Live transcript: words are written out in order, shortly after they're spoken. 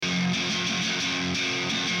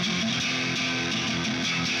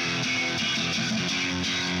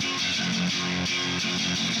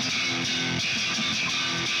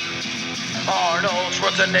Arnold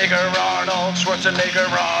Schwarzenegger, Arnold Schwarzenegger,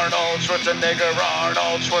 Arnold Schwarzenegger,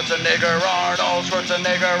 Arnold Schwarzenegger, Arnold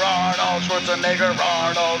Schwarzenegger, Arnold Schwarzenegger,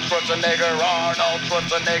 Arnold Schwarzenegger, Arnold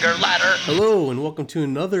Schwarzenegger ladder. Hello and welcome to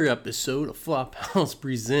another episode of Flophouse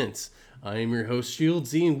Presents. I am your host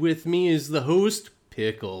Shieldsy, and with me is the host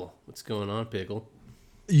Pickle. What's going on, Pickle?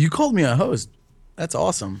 You called me a host. That's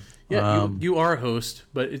awesome. Yeah, you are a host,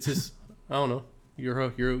 but it's just I don't know.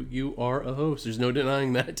 You are a host. There's no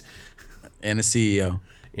denying that. And a CEO.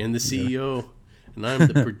 And the CEO. And I'm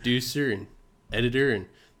the producer and editor and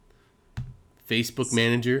Facebook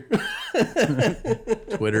manager.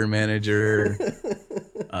 Twitter manager.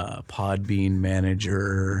 Podbean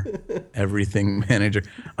manager. Everything manager.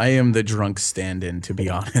 I am the drunk stand-in, to be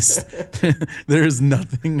honest. There's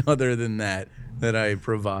nothing other than that I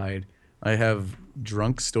provide. I have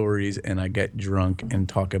drunk stories and I get drunk and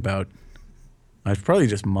talk about... I probably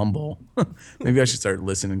just mumble. Maybe I should start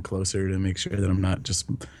listening closer to make sure that I'm not just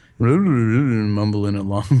mumbling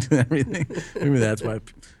along to everything. Maybe that's why.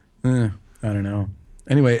 I don't know.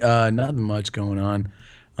 Anyway, nothing much going on.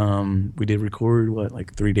 We did record,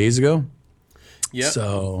 like 3 days ago? Yeah.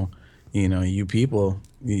 So, you people,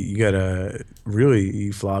 you got to really,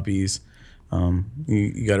 you floppies,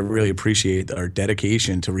 you got to really appreciate our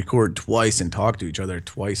dedication to record twice and talk to each other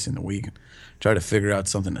twice in a week. Try to figure out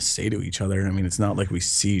something to say to each other. I mean, it's not like we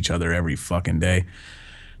see each other every fucking day,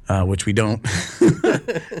 which we don't.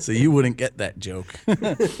 So you wouldn't get that joke.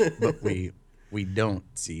 But we don't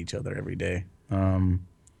see each other every day. But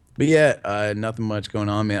yeah, nothing much going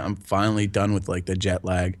on, man. I'm finally done with like the jet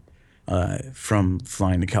lag from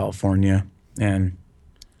flying to California. And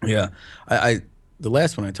yeah, I the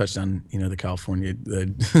last one I touched on, the California,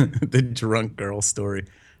 the drunk girl story.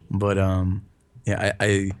 But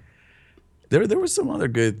yeah, There were some other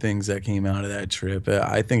good things that came out of that trip.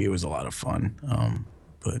 I think it was a lot of fun.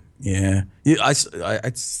 But yeah, I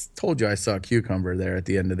told you I saw Cucumber there at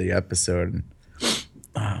the end of the episode. And,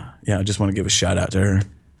 yeah, I just want to give a shout out to her.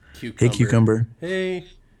 Cucumber. Hey, Cucumber. Hey.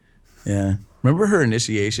 Yeah. Remember her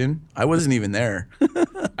initiation? I wasn't even there.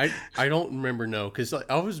 I don't remember, no, because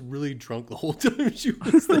I was really drunk the whole time she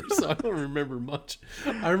was there, so I don't remember much.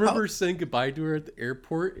 I remember saying goodbye to her at the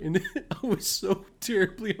airport, and I was so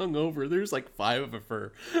terribly hungover. There's like 5 of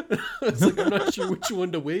her. I was like, I'm not sure which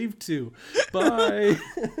one to wave to. Bye.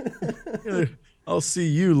 I'll see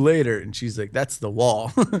you later. And she's like, that's the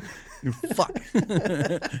wall. You fuck.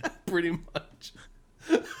 Pretty much.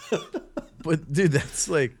 But, dude, that's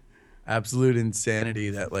like absolute insanity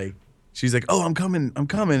that like she's like, oh, I'm coming,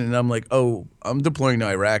 and I'm like, oh, I'm deploying to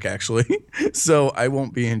Iraq actually, so I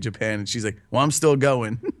won't be in Japan. And she's like, well, I'm still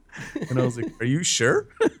going. And I was like, are you sure?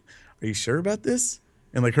 Are you sure about this?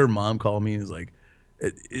 And like her mom called me and was like,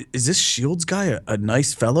 is this Shields guy a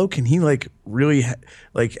nice fellow? Can he like really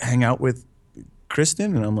like hang out with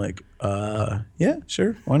Kristen? And I'm like, yeah,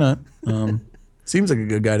 sure, why not? Seems like a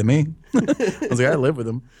good guy to me. I was like, I live with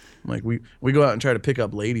him. I'm like, we go out and try to pick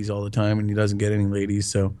up ladies all the time, and he doesn't get any ladies,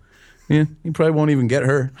 so yeah, he probably won't even get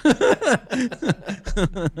her.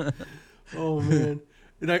 Oh man.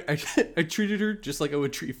 And I treated her just like I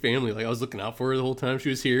would treat family. Like I was looking out for her the whole time she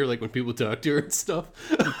was here, like when people talk to her and stuff.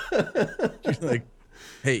 You're like,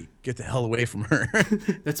 hey, get the hell away from her.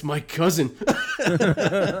 That's my cousin.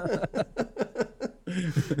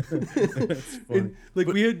 And, like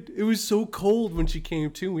it was so cold when she came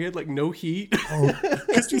too. We had like no heat.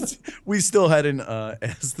 Because we still hadn't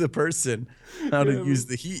asked the person how to use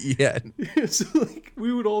the heat yet. Yeah, so like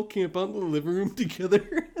we would all camp out in the living room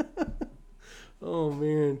together. Oh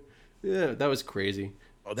man, yeah, that was crazy.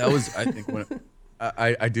 Oh, that was, I think,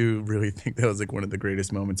 I do really think that was like one of the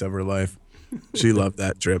greatest moments of her life. She loved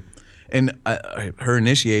that trip, and her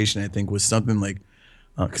initiation, I think, was something like,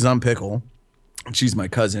 because I'm Pickle. She's my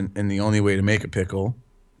cousin, and the only way to make a pickle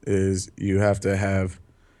is you have to have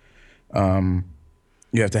a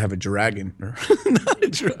dragon, or not a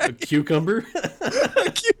dragon, a cucumber. A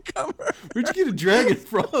cucumber. Where'd you get a dragon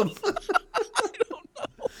from? I don't know.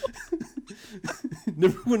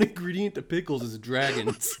 Number one ingredient to pickles is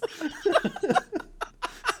dragons.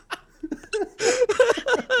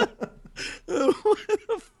 What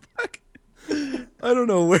the fuck? I don't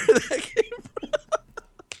know where that came from.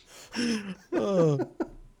 Oh.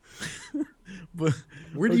 But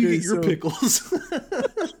where do you get your pickles?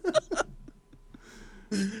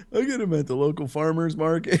 I get them at the local farmers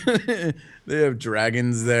market. They have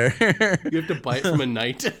dragons there. You have to buy it from a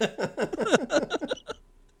knight.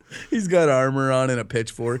 He's got armor on and a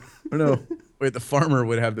pitchfork. Or no, wait, the farmer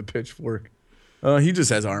would have the pitchfork. He just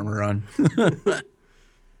has armor on.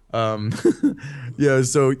 Yeah,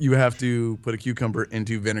 so you have to put a cucumber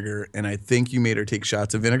into vinegar, and I think you made her take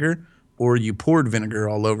shots of vinegar, or you poured vinegar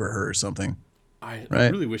all over her or something. I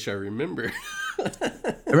Right? really wish I remember.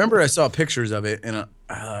 I remember I saw pictures of it, and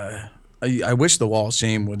I wish the wall of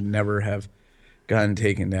shame would never have gotten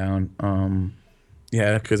taken down.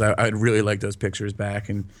 Yeah, because I'd really like those pictures back,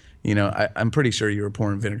 and I'm pretty sure you were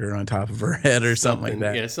pouring vinegar on top of her head or something like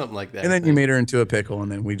that. Yeah, something like that. And then you made her into a pickle,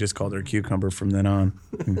 and then we just called her Cucumber from then on.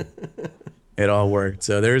 It all worked.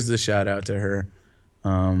 So there's the shout out to her.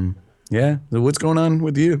 Yeah. So what's going on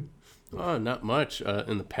with you? Oh, not much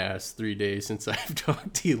in the past 3 days since I've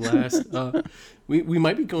talked to you last. We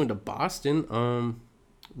might be going to Boston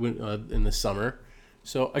in the summer.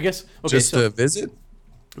 So I guess Just to visit?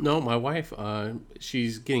 No, my wife,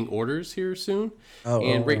 she's getting orders here soon.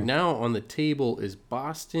 Oh, Right now on the table is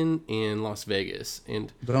Boston and Las Vegas.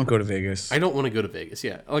 And But don't go to Vegas. I don't want to go to Vegas.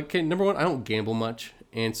 Yeah. Okay, number one, I don't gamble much.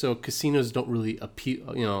 And so casinos don't really appeal,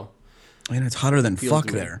 And it's hotter than appeal fuck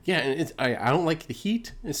to me. there. Yeah, and I don't like the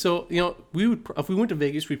heat. And so, we would, if we went to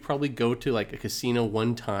Vegas, we'd probably go to like a casino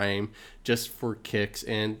one time just for kicks.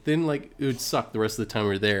 And then like it would suck the rest of the time we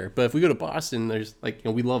were there. But if we go to Boston, there's like,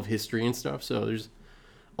 we love history and stuff. So there's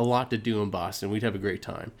a lot to do in Boston. We'd have a great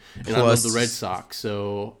time. And I love the Red Sox,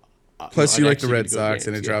 so Plus, I'd you like the actually Red go to Sox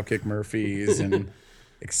and the games, yeah. Dropkick Murphys and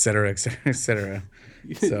et cetera, et cetera, et cetera.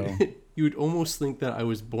 So You would almost think that I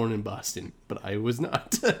was born in Boston, but I was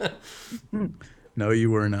not. no,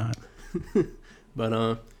 you were not.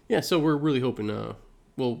 But yeah, so we're really hoping.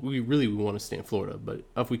 We really want to stay in Florida, but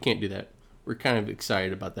if we can't do that, we're kind of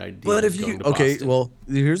excited about the idea. But of if you going to okay, Boston. well,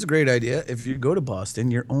 here's a great idea. If you go to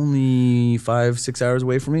Boston, you're only 5-6 hours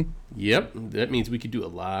away from me. Yep, that means we could do a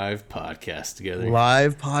live podcast together.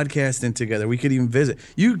 Live podcasting together. We could even visit.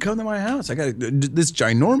 You could come to my house. I got this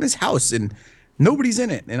ginormous house and nobody's in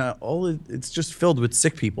it, and it's just filled with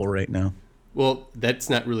sick people right now. Well, that's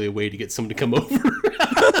not really a way to get someone to come over.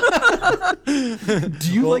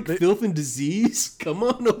 Do you like filth and disease? Come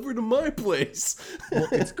on over to my place. Well,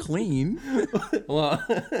 it's clean, Well,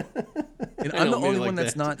 and I I'm the don't mean only it like one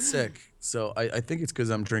that's that. not sick. So I think it's because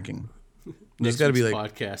I'm drinking. There's Next got to be week's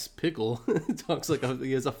like podcast. Pickle talks like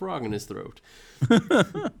he has a frog in his throat.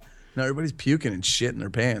 no, everybody's puking and shit in their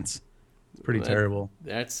pants. It's pretty terrible.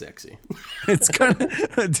 That's sexy. It's kind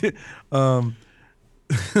of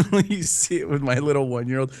you see it with my little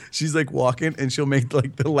 1-year-old. She's like walking and she'll make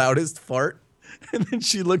like the loudest fart, and then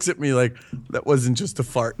she looks at me like that wasn't just a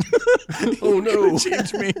fart. Oh no!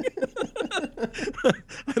 Change me.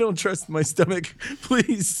 I don't trust my stomach.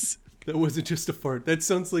 Please. That wasn't just a fart. That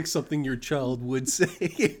sounds like something your child would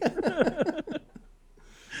say.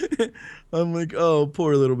 I'm like, oh,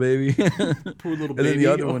 poor little baby. Poor little And then baby.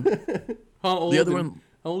 the other one, How old? the other one,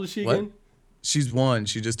 How old is she what? again? She's 1.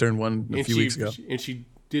 She just turned 1 a few weeks ago. And she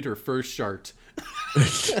did her first shart.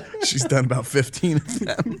 She's done about 15 of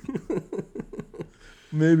them.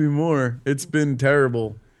 Maybe more. It's been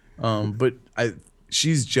terrible. But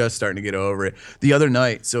she's just starting to get over it. The other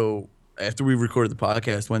night, so after we recorded the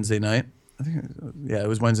podcast Wednesday night, I think, it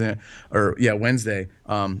was Wednesday night, Wednesday.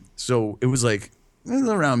 So it was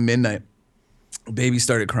around midnight. Baby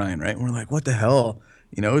started crying, right? And we're like, what the hell?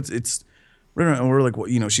 We're like,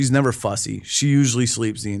 well, she's never fussy. She usually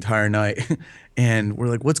sleeps the entire night. And we're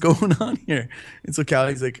like, what's going on here? And so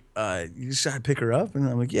Callie's like, you just gotta pick her up. And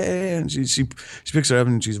I'm like, yeah. And she picks her up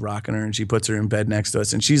and she's rocking her and she puts her in bed next to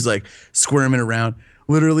us. And she's like squirming around.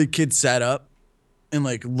 Literally, kid sat up and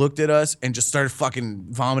like looked at us and just started fucking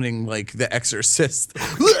vomiting like The Exorcist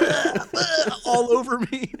all over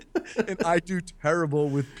me. And I do terrible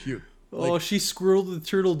with puke. Oh, she squirreled and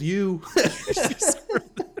turtled you.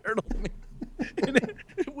 And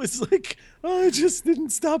it was like, it just didn't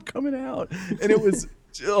stop coming out. And it was,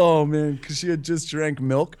 oh man, because she had just drank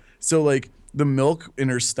milk. So like the milk in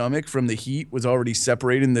her stomach from the heat was already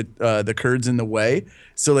separating the curds in the whey.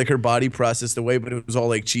 So like her body processed the whey, but it was all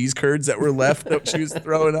like cheese curds that were left that she was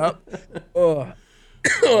throwing up. Oh,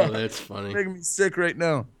 That's funny. making me sick right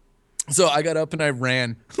now. So I got up and I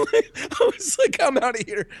ran. I was like, I'm out of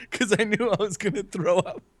here because I knew I was going to throw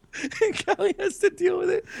up. And Callie has to deal with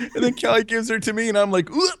it. And then Callie gives her to me and I'm like,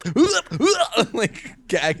 I'm like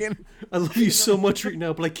gagging. I love you so much right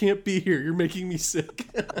now, but I can't be here. You're making me sick.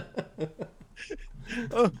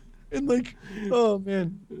 And like, oh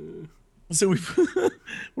man. So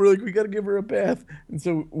we're like, we got to give her a bath. And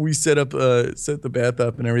so we set the bath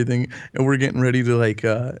up and everything. And we're getting ready to like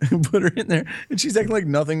put her in there. And she's acting like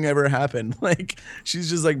nothing ever happened. Like she's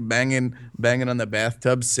just like banging on the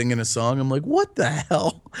bathtub, singing a song. I'm like, what the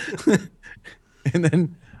hell? And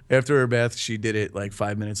then after her bath, she did it like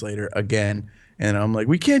 5 minutes later again. And I'm like,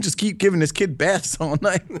 we can't just keep giving this kid baths all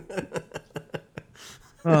night.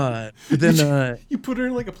 But then You put her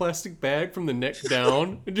in like a plastic bag from the neck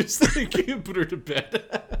down and just like put her to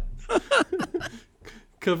bed.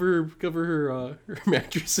 cover her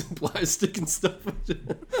mattress in plastic and stuff.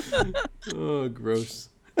 Oh, gross.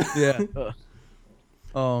 yeah.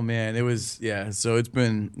 Oh man, it was So it's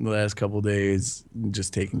been the last couple of days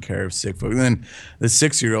just taking care of sick folks. And then the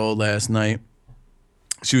 6-year-old last night,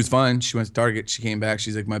 she was fine. She went to Target. She came back.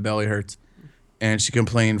 She's like, my belly hurts, and she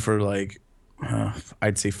complained for like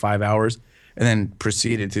I'd say 5 hours, and then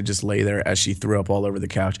proceeded to just lay there as she threw up all over the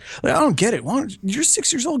couch. Like, I don't get it. Why don't, you're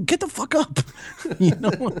 6 years old. Get the fuck up. You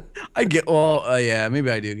know, I get. Well, yeah,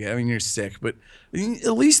 maybe I do get. I mean, you're sick, but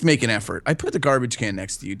at least make an effort. I put the garbage can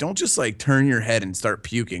next to you. Don't just like turn your head and start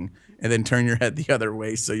puking, and then turn your head the other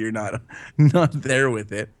way so you're not there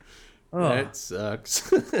with it. Oh. That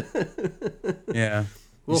sucks. Yeah.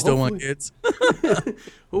 Well, you still want kids?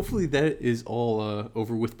 Hopefully that is all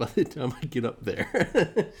over with by the time I get up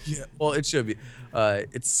there. Yeah, well, it should be.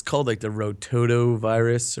 It's called like the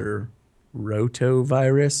rotovirus or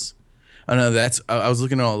rotavirus. I don't know. I was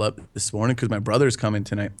looking it all up this morning because my brother's coming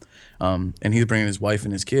tonight, and he's bringing his wife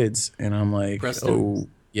and his kids, and I'm like, Preston? oh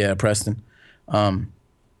yeah, Preston, and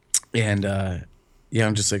yeah,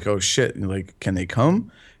 I'm just like, oh shit, and like, can they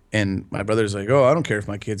come? And my brother's like, oh, I don't care if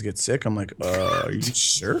my kids get sick. I'm like, are you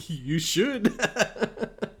sure? You should.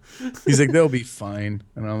 He's like, they'll be fine.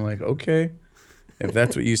 And I'm like, okay, if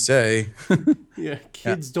that's what you say. Yeah,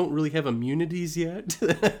 kids don't really have immunities yet.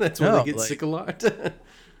 That's why they get sick a lot.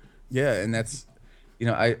 Yeah, and that's,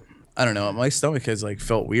 I don't know. My stomach has like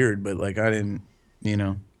felt weird, but like I didn't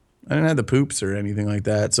have the poops or anything like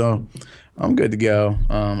that. So I'm good to go.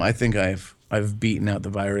 I think I've beaten out the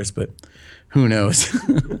virus, but who knows?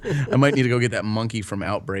 I might need to go get that monkey from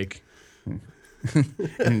Outbreak and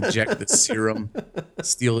inject the serum,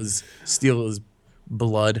 steal his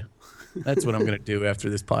blood. That's what I'm gonna do after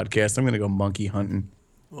this podcast. I'm gonna go monkey hunting.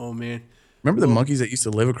 Oh man, remember the monkeys that used to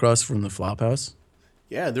live across from the flop house?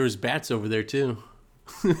 Yeah, there was bats over there too.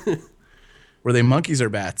 Were they monkeys or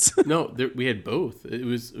bats? No, we had both. It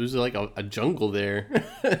was like a jungle there.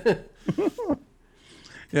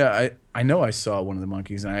 Yeah, I know I saw one of the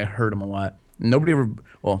monkeys and I heard them a lot. Nobody ever,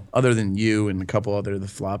 well, other than you and a couple other the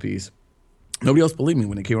floppies, nobody else believed me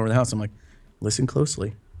when they came over the house. I'm like, listen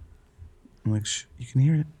closely. I'm like, shh, you can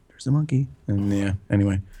hear it. There's a monkey. And yeah,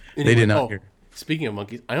 anyway, they did not hear. Speaking of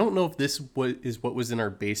monkeys, I don't know if this is what was in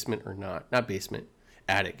our basement or not. Not basement,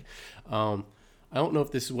 attic. I don't know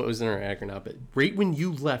if this is what was in our attic or not, but right when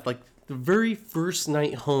you left, like the very first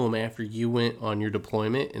night home after you went on your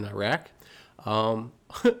deployment in Iraq, I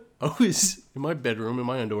was in my bedroom in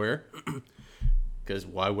my underwear because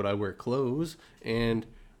why would I wear clothes? And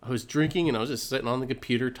I was drinking and I was just sitting on the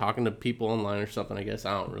computer talking to people online or something, I guess.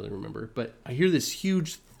 I don't really remember. But I hear this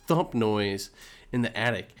huge thump noise in the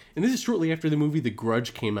attic. And this is shortly after the movie The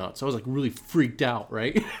Grudge came out. So I was like really freaked out,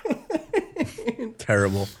 right?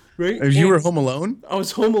 Terrible. Right? You were home alone? I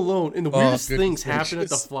was home alone. And the weirdest things happen at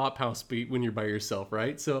the flop house beat when you're by yourself,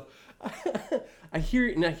 right? So I hear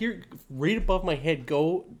it, and I hear it right above my head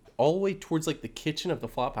go all the way towards like the kitchen of the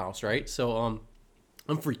flop house, right? So I'm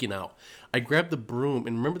freaking out. I grabbed the broom,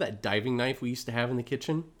 and remember that diving knife we used to have in the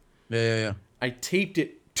kitchen? Yeah. I taped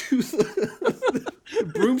it to the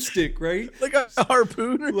broomstick, right? Like a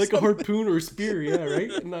harpoon or like something. A harpoon or a spear, yeah,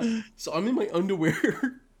 right? And so I'm in my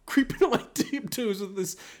underwear, creeping on my tiptoes with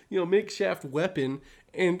this, makeshift weapon,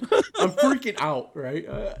 and I'm freaking out, right?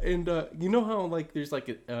 And you know how like there's like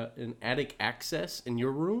an attic access in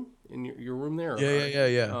your room, your room there?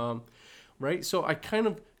 Yeah. Right? So I kind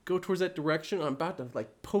of go towards that direction. I'm about to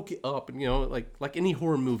like poke it up, and like any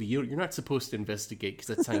horror movie, you're not supposed to investigate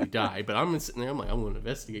because that's how you die. But I'm sitting there, I'm like, I'm going to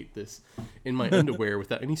investigate this in my underwear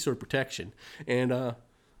without any sort of protection. And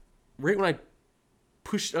right when I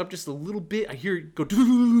pushed up just a little bit, I hear it go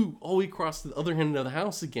all the way across to the other end of the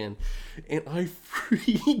house again, and I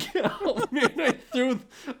freak out, man.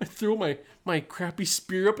 I throw my crappy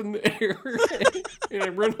spear up in the air, and I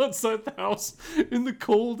run outside the house in the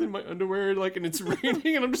cold in my underwear, like, and it's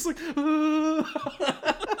raining, and I'm just like,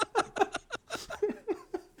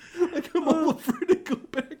 like I'm all afraid to go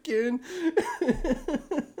back in.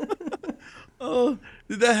 Oh,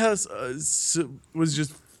 that house was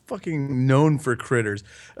just fucking known for critters.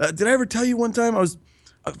 Did I ever tell you one time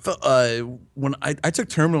when I took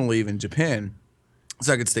terminal leave in Japan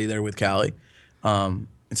so I could stay there with Callie. And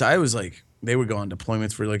so I was like, they would go on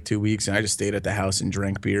deployments for like 2 weeks and I just stayed at the house and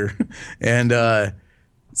drank beer. And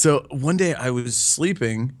so one day I was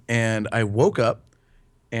sleeping and I woke up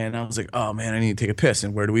and I was like, oh man, I need to take a piss.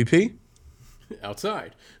 And where do we pee?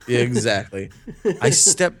 Outside. Yeah, exactly.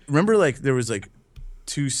 Remember like there was like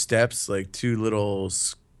two steps, like two little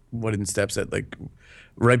wooden steps that like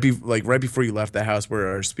right before you left the house where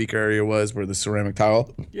our speaker area was, where the ceramic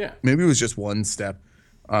tile. Yeah. Maybe it was just one step.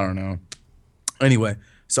 I don't know. Anyway,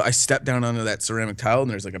 so I stepped down onto that ceramic tile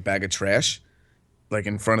and there's like a bag of trash like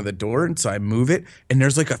in front of the door, and so I move it and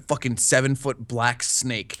there's like a fucking 7-foot black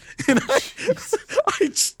snake. And I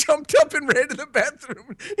jumped up and ran to the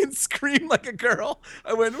bathroom and screamed like a girl.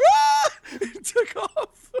 I went, "Rah!" and took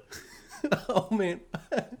off. Oh man.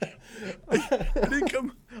 I didn't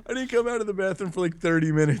come out of the bathroom for like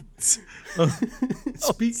 30 minutes.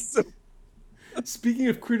 Speaking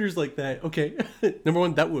of critters like that, okay. Number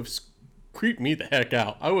one, that would have creeped me the heck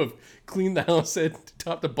out. I would have cleaned the house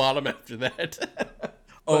top to bottom after that.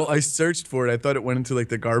 Oh, I searched for it. I thought it went into like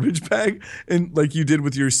the garbage bag, and like you did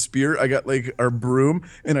with your spear, I got like our broom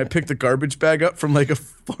and I picked the garbage bag up from like a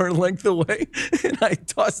far length away and I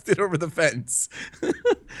tossed it over the fence.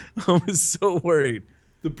 I was so worried.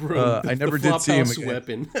 The broom. I never the did see him Flophouse again.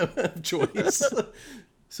 weapon of choice.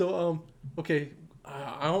 So okay,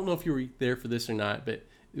 I don't know if you were there for this or not, but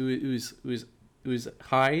it was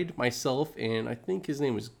Hyde, myself, and I think his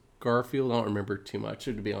name was Garfield. I don't remember too much,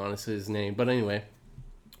 to be honest, his name. But anyway,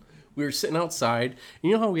 we were sitting outside.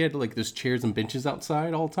 You know how we had like those chairs and benches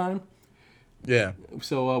outside all the time? Yeah.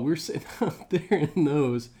 So we were sitting out there in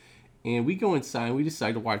those, and we go inside and we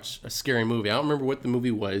decide to watch a scary movie. I don't remember what the movie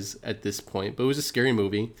was at this point, but it was a scary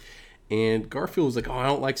movie. And Garfield was like, "Oh, I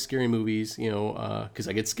don't like scary movies, because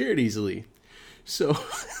I get scared easily." So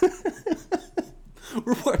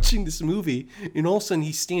we're watching this movie, and all of a sudden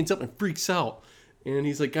he stands up and freaks out. And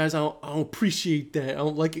he's like, "Guys, I don't appreciate that. I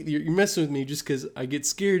don't like it. You're messing with me just because I get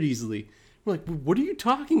scared easily." We're like, "What are you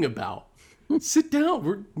talking about? Sit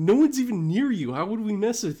down. No one's even near you. How would we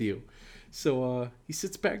mess with you?" So he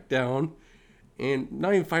sits back down, and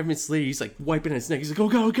not even 5 minutes later, he's like wiping his neck. He's like, "Oh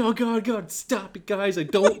God, God, God, God, stop it, guys. I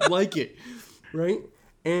don't like it." Right?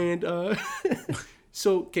 And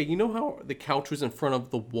so, okay, you know how the couch was in front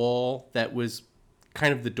of the wall that was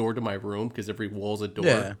kind of the door to my room, because every wall's a door.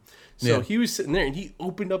 Yeah. So Yeah. he was sitting there, and he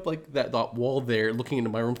opened up like that wall there, looking into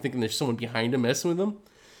my room, thinking there's someone behind him messing with him.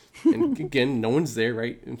 And again, no one's there,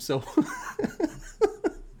 right? And so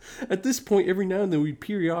at this point, every now and then we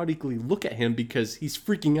periodically look at him because he's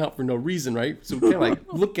freaking out for no reason, right? So we kind of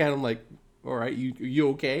like look at him like, "All right, you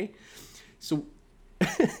okay?" So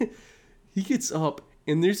he gets up,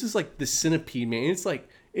 and there's this centipede, man.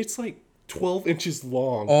 It's like 12 inches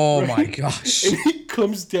long. Oh right? my gosh. And he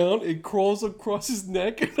comes down and crawls across his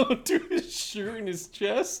neck and onto his shirt and his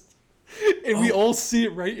chest. And we all see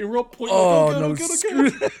it, right? And we're all pointing like, "Oh, God, screw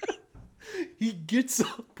that. He gets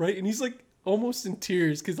up, right? And he's like almost in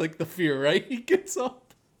tears because like the fear, right? He gets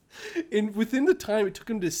up. And within the time it took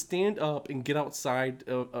him to stand up and get outside,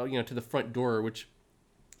 to the front door, which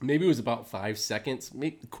maybe was about 5 seconds,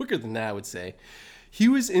 maybe quicker than that, I would say. He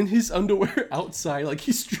was in his underwear outside, like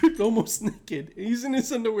he's stripped almost naked. And he's in his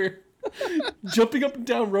underwear, jumping up and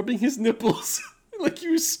down, rubbing his nipples, like he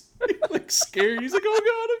was like scared. He's like, "Oh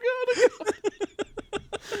God, oh God, oh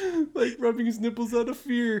God," like rubbing his nipples out of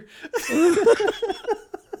fear.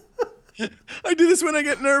 I do this when I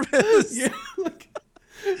get nervous. Yeah, like.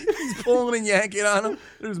 He's pulling and yanking on him.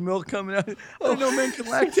 There's milk coming out. I know men can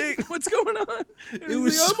lactate. What's going on? It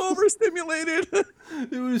was like, I'm overstimulated.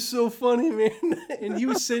 It was so funny, man. And he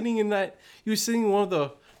was sitting in one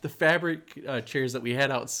of the fabric chairs that we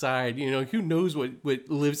had outside. Who knows what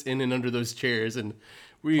lives in and under those chairs. And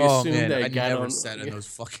we assumed that I got never on. sat in those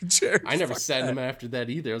fucking chairs. I never Fuck sat in that. them after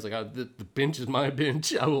that either. I was like, the bench is my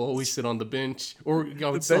bench. I will always sit on the bench. Or I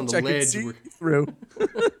would sit on Bench the I could ledge. see through.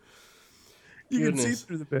 You can see Goodness.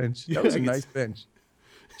 through the bench. Yeah, That was I a could nice bench.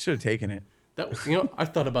 Should have taken it. That was, I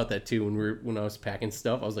thought about that too when I was packing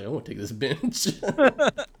stuff. I was like, I want to take this bench.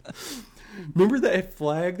 Remember that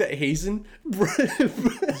flag that Hazen?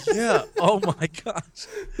 Yeah. Oh my gosh.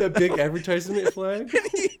 That big advertisement flag?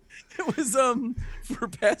 It was for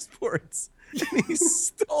passports. And he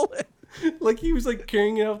stole it. Like he was like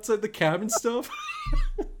carrying it outside the cab and stuff.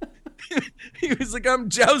 He was like, "I'm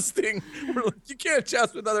jousting." We're like, "You can't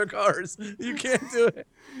joust with other cars. You can't do it."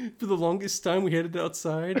 For the longest time we had it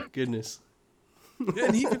outside. Goodness.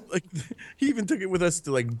 And he even took it with us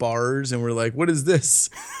to like bars, and we're like, "What is this?"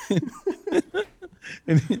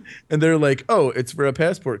 and they're like, "Oh, it's for a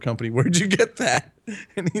passport company. Where'd you get that?"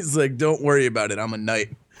 And he's like, "Don't worry about it. I'm a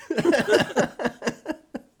knight."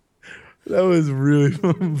 That was really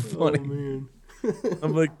funny. Oh man.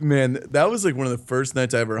 I'm like, man, that was like one of the first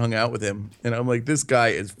nights I ever hung out with him. And I'm like, this guy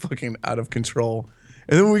is fucking out of control.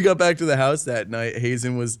 And then when we got back to the house that night,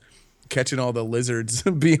 Hazen was catching all the lizards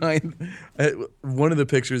behind one of the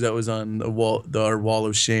pictures that was on the wall, our wall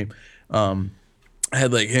of shame. I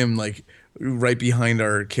had like him like right behind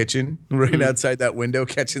our kitchen, right outside that window,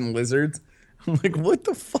 catching lizards. I'm like, what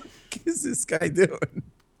the fuck is this guy doing?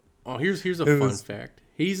 Oh, here's a fun fact.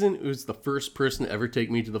 Hazen was the first person to ever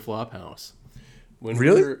take me to the flop house.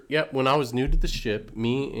 Really? When I was new to the ship,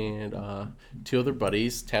 me and two other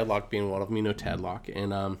buddies, Tadlock being one of them, Tadlock,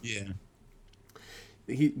 and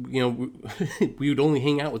we would only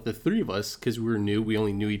hang out with the three of us because we were new. We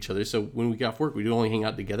only knew each other, so when we got off work, we'd only hang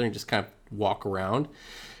out together and just kind of walk around.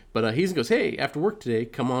 But Hazen goes, "Hey, after work today,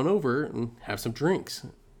 come on over and have some drinks."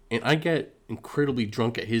 And I get incredibly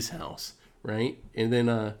drunk at his house, right? And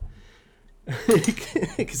then,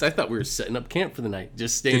 because I thought we were setting up camp for the night,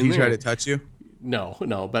 just staying there. Did he try to touch you? No,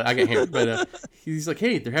 but I got hammered. But he's like,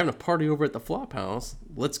 "Hey, they're having a party over at the flop house.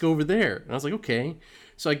 Let's go over there." And I was like, "Okay."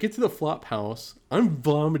 So I get to the flop house. I'm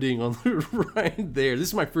vomiting on the ride there. This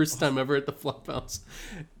is my first time ever at the flop house.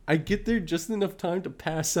 I get there just enough time to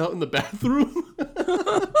pass out in the bathroom.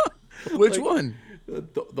 Which one?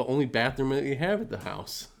 The only bathroom that you have at the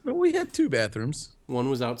house. Well, we had two bathrooms. One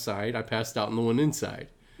was outside. I passed out in the one inside.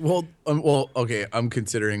 Well, okay. I'm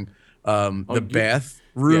considering the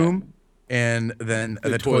bathroom and then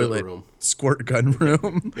the toilet room, squirt gun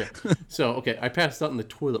room. Yeah. So okay, I passed out in the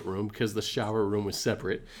toilet room because the shower room was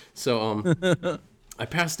separate. So I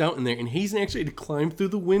passed out in there, and Hazen actually had to climb through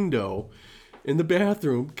the window in the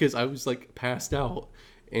bathroom because I was like passed out.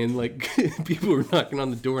 And like people were knocking on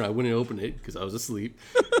the door, and I wouldn't open it because I was asleep.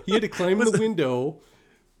 He had to climb in the window,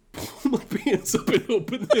 pull my pants up, and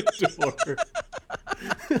open the door.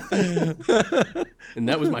 And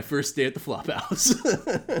that was my first day at the flop house.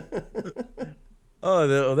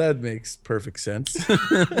 Oh, that makes perfect sense.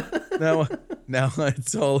 now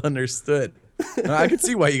it's all understood. I can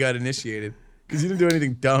see why you got initiated because you didn't do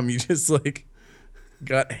anything dumb. You just like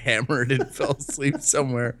got hammered and fell asleep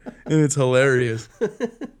somewhere, and it's hilarious.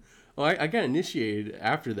 Well, I got initiated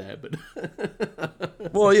after that,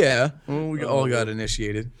 but well, yeah, we all got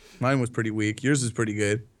initiated. Mine was pretty weak. Yours is pretty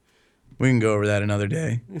good. We can go over that another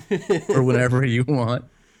day or whenever you want.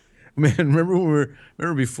 Man, remember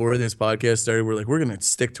before this podcast started, we're like, we're gonna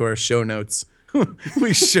stick to our show notes.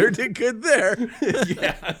 We sure did good there.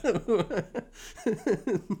 Yeah.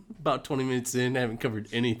 About 20 minutes in, I haven't covered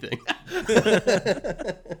anything.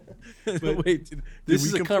 But wait, this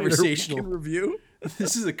is a conversational review.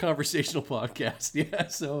 This is a conversational podcast. Yeah,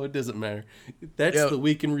 so it doesn't matter. That's the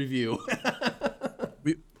week in review.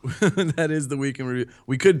 That is the week in review.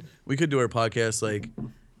 We could do our podcast like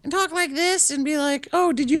and talk like this and be like,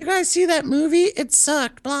 "Oh, did you guys see that movie? It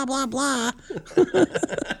sucked. Blah blah blah."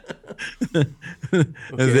 Okay.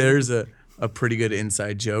 There's a pretty good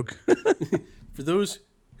inside joke. For those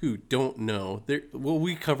who don't know,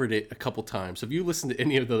 we covered it a couple times. If you listen to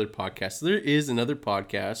any of the other podcasts, there is another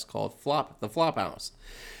podcast called The Flop House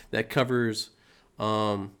that covers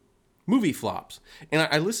movie flops. And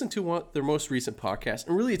I listened to their most recent podcast,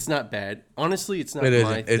 and really it's not bad. Honestly, it's not my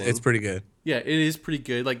thing. It's pretty good. Yeah, it is pretty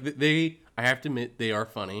good. Like I have to admit, they are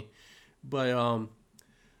funny. But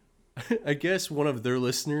I guess one of their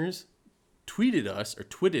listeners tweeted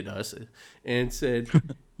us and said,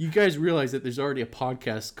 "You guys realize that there's already a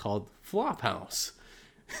podcast called Flophouse?"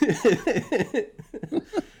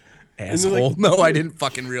 Asshole. Like, no, I didn't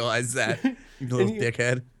fucking realize that. You little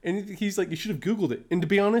dickhead. And he's like, "You should have Googled it." And to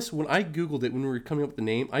be honest, when I Googled it, when we were coming up with the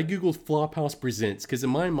name, I Googled Flophouse Presents because in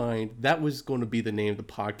my mind, that was going to be the name of the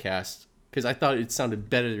podcast because I thought it sounded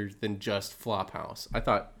better than just Flophouse. I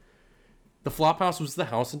thought the Flophouse was the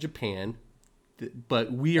house in Japan,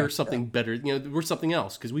 but we are something better. We're something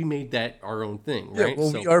else because we made that our own thing, right? Yeah,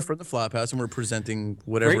 well, we are from the Flophouse, and we're presenting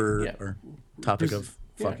whatever our topic of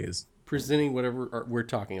fuck is. Presenting whatever we're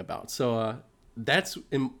talking about. So that's,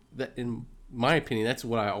 in my opinion, that's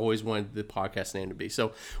what I always wanted the podcast name to be.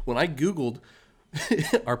 So when I Googled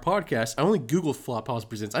our podcast, I only Googled Flophouse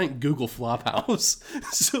Presents. I didn't Google Flophouse.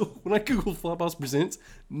 So when I Googled Flophouse Presents,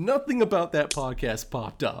 nothing about that podcast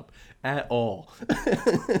popped up at all.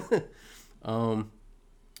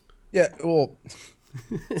 Yeah, well,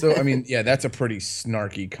 so I mean, yeah, that's a pretty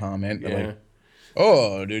snarky comment. Yeah. Like,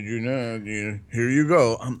 oh, did you know? Here you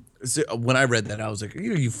go. So when I read that, I was like, "Are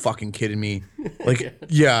you fucking kidding me?" Like,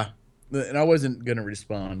 yeah. And I wasn't gonna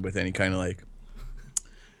respond with any kind of like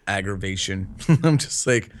aggravation. I'm just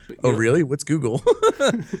like, "Oh, really? What's Google?"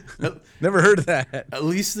 Never heard of that. At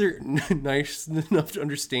least they're nice enough to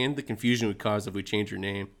understand the confusion we cause if we change your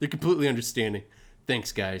name. They're completely understanding.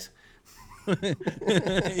 Thanks, guys.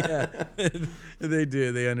 Yeah, they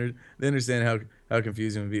do. They understand how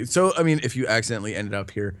confusing it would be. So, I mean, if you accidentally ended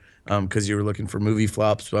up here because you were looking for movie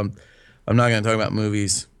flops, I'm not going to talk about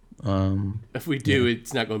movies. If we do,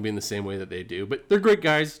 it's not going to be in the same way that they do. But they're great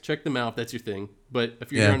guys. Check them out if that's your thing. But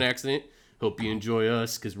if you're here on accident, hope you enjoy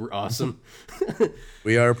us because we're awesome.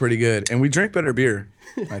 We are pretty good. And we drink better beer,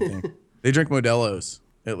 I think. They drink Modelo's,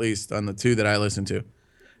 at least on the two that I listen to.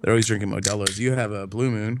 They're always drinking Modelo's. You have a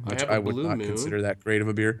Blue Moon, which I would not consider that great of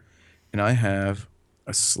a beer. And I have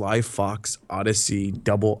a Sly Fox Odyssey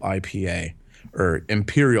Double IPA or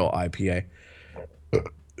Imperial IPA.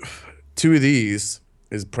 2 of these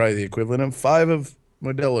is probably the equivalent of 5 of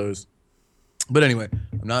Modelo's. But anyway,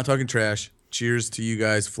 I'm not talking trash. Cheers to you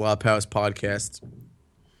guys, Flophouse Podcast.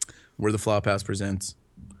 We're the Flophouse presents.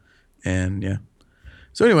 And yeah.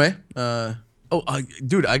 So anyway,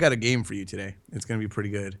 dude, I got a game for you today. It's gonna be pretty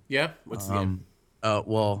good. Yeah, what's the game?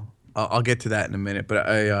 Well, I'll get to that in a minute. But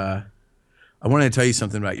I wanted to tell you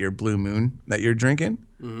something about your Blue Moon that you're drinking.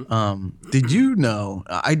 Mm-hmm. Did you know?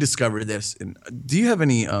 I discovered this. And do you have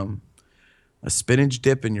any a spinach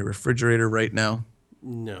dip in your refrigerator right now?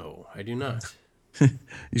 No, I do not. You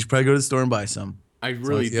should probably go to the store and buy some. I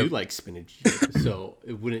really do like spinach dip, so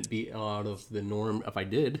it wouldn't be out of the norm if I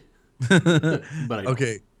did. But I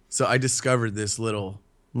okay, so I discovered this little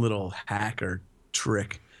hack or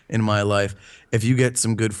trick in my life. If you get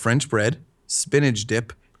some good French bread, spinach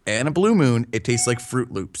dip, and a Blue Moon, it tastes like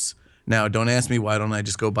Fruit Loops. Now, don't ask me why don't I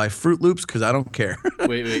just go buy Fruit Loops, because I don't care.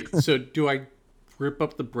 Wait. So do I rip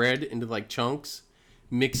up the bread into like chunks,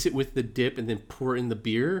 mix it with the dip, and then pour it in the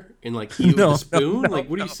beer and like eat it with a spoon?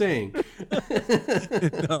 What are you saying?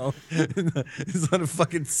 No, it's not a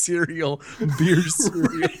fucking cereal, beer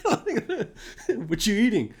cereal. What you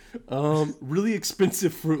eating? Really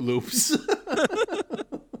expensive Fruit Loops.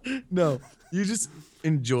 No, you just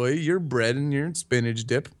enjoy your bread and your spinach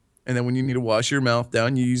dip, and then when you need to wash your mouth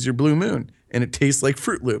down, you use your Blue Moon, and it tastes like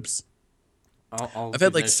Fruit Loops. I've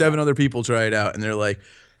had like 7 other people try it out, and they're like,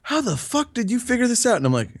 how the fuck did you figure this out? And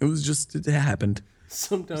I'm like, it happened.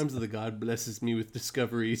 Sometimes the God blesses me with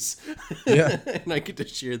discoveries. Yeah. And I get to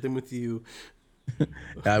share them with you.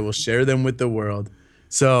 I will share them with the world.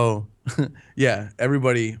 So, yeah,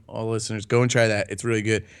 everybody, all listeners, go and try that. It's really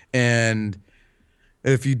good. And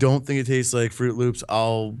if you don't think it tastes like Fruit Loops,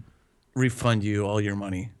 I'll refund you all your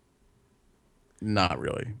money. Not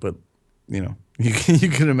really, but, you know. You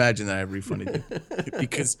can imagine that I refunded you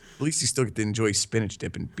because at least you still get to enjoy spinach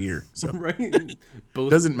dip and beer. So right, both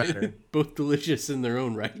doesn't matter. Both delicious in their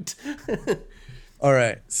own right. All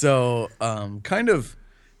right, so kind of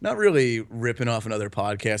not really ripping off another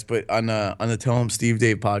podcast, but on the Tell 'em Steve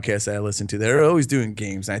Dave podcast that I listen to, they're always doing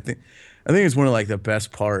games. And I think it's one of like the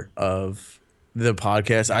best part of the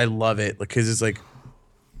podcast. I love it because it's like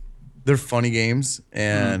they're funny games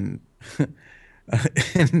and.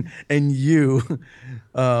 And you,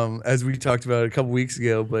 as we talked about a couple weeks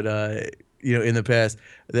ago, but in the past,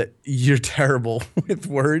 that you're terrible with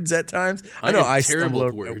words at times. I know I stumble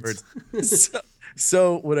over words.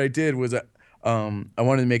 So what I did was I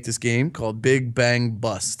wanted to make this game called Big Bang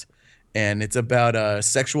Bust, and it's about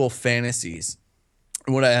sexual fantasies.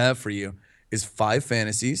 And what I have for you is 5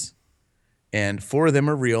 fantasies, and 4 of them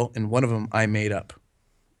are real, and 1 of them I made up.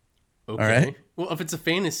 Okay. All right. Well, if it's a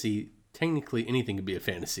fantasy. Technically, anything could be a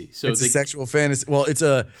fantasy. So it's a sexual fantasy. Well, it's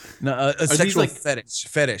a sexual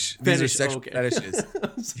fetish. These are sexual fetishes,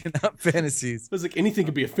 not fantasies. I was like, anything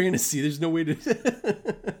could be a fantasy. There's no way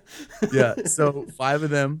to. Yeah. So 5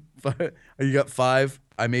 of them. You got 5.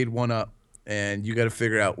 I made 1 up, and you got to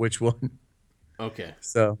figure out which one. Okay.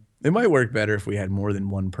 So it might work better if we had more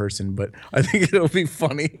than 1 person, but I think it'll be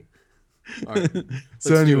funny. All right.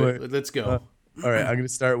 So anyway, let's go. All right. I'm going to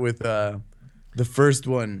start with the first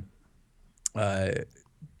one.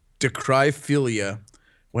 Decryphilia,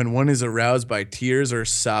 when one is aroused by tears or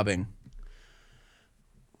sobbing.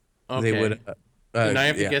 Okay. They would. And I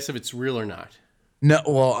have to guess if it's real or not. No,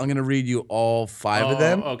 well, I'm gonna read you all 5 of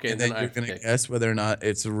them. Okay, and then you're gonna guess whether or not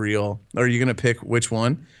it's real, or you're gonna pick which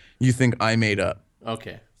one you think I made up.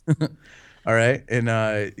 Okay. All right, and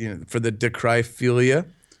for the decryphilia.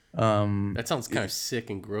 That sounds kind of sick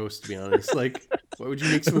and gross, to be honest. Like, why would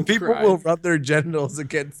you make someone people cry? will rub their genitals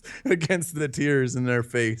against the tears in their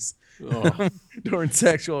face during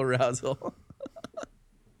sexual arousal.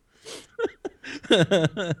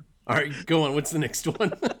 All right, go on. What's the next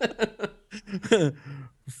one?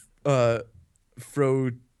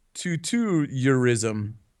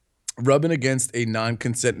 Frotuturism, rubbing against a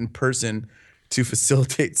non-consenting person to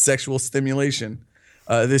facilitate sexual stimulation.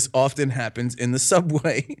 This often happens in the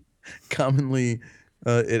subway. Commonly,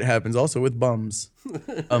 it happens also with bums.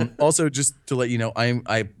 Also, just to let you know,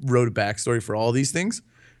 I wrote a backstory for all these things.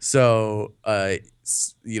 So,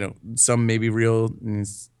 some may be real, and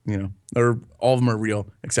or all of them are real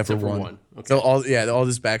except for Except for one. one. Okay. So all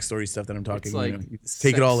this backstory stuff that I'm talking, It's like you just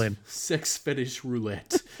take it all in. Sex fetish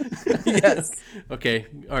roulette. Yes. Okay.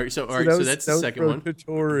 All right. So So that's the second one.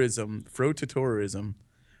 Frototourism.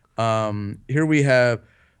 Here we have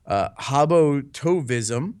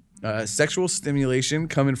hobotovism, sexual stimulation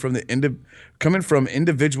coming from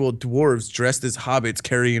individual dwarves dressed as hobbits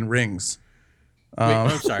carrying rings. Wait,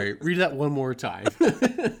 I'm sorry. Read that one more time.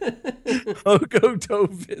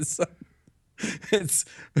 Hobotovism. It's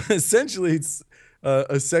essentially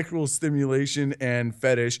a sexual stimulation and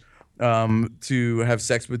fetish to have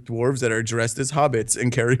sex with dwarves that are dressed as hobbits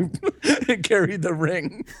and carry the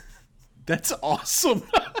ring. That's awesome.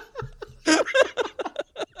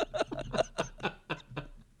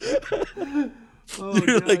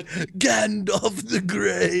 You're like Gandalf the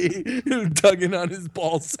Grey, tugging on his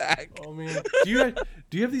ball sack. Oh man, do you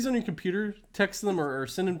have these on your computer? Text them or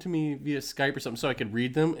send them to me via Skype or something so I could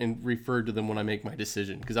read them and refer to them when I make my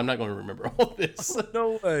decision because I'm not going to remember all this.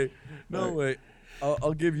 No way.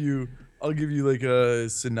 I'll give you like a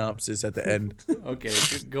synopsis at the end. Okay,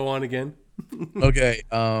 go on again. Okay.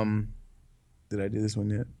 Did I do this one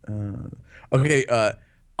yet? Okay.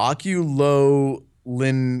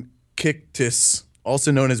 Oculolinctictus,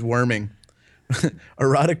 also known as worming.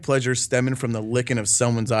 Erotic pleasure stemming from the licking of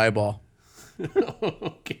someone's eyeball.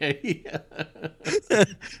 Okay.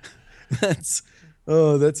 That's a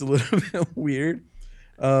little bit weird.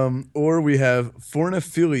 Or we have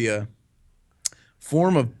forniphilia,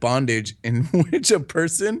 form of bondage in which a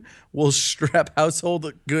person will strap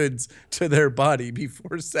household goods to their body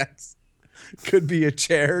before sex. Could be a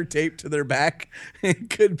chair taped to their back. It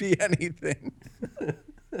could be anything.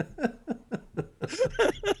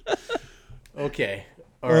 Okay.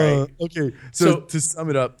 All right. Okay. So to sum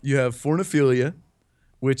it up, you have forniphilia,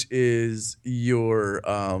 which is your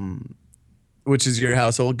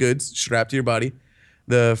household goods strapped to your body.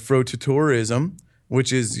 The frototourism,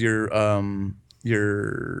 which is your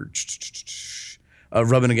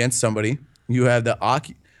rubbing against somebody. You have the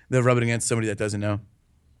rubbing against somebody that doesn't know.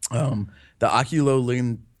 The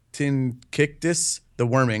oculolinctictus, the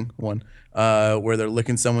worming one, where they're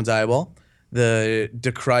licking someone's eyeball. The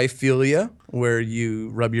decryphilia, where you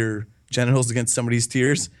rub your genitals against somebody's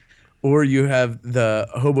tears. Or you have the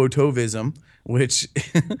hobotovism, which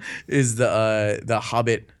is the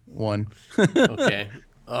Hobbit one. Okay.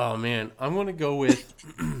 Oh man, I'm gonna go with.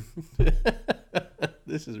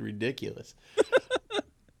 This is ridiculous.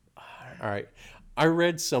 All right, I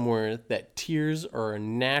read somewhere that tears are a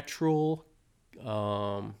natural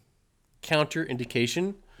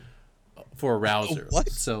counterindication for arousal. What?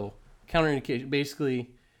 So counterindication, basically,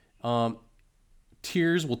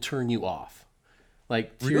 tears will turn you off.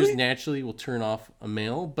 Like tears Really? naturally will turn off a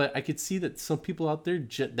male, but I could see that some people out there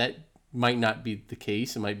that might not be the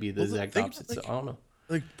case. It might be the exact opposite. So I don't know.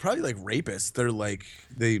 Like probably like rapists. They're like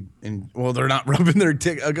they're not rubbing their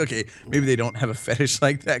dick. Okay, maybe they don't have a fetish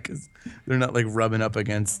like that because they're not like rubbing up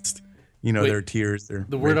against their tears.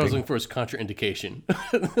 The word I was looking for is contraindication.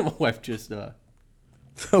 My wife just what?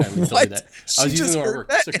 told me that. I was She just using the heard word.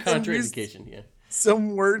 that It's a and used contraindication. Yeah.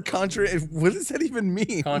 Some word contra. What does that even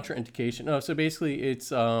mean? Contraindication. Oh, so basically,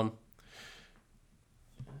 it's a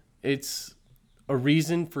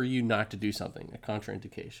reason for you not to do something. A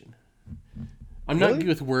contraindication. I'm not good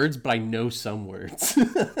with words, but I know some words.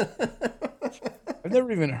 I've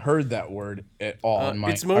never even heard that word at all.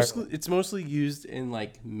 It's mostly used in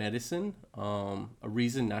like medicine. A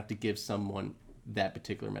reason not to give someone that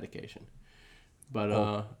particular medication. But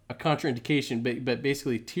a contraindication, but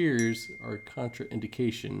basically tears are a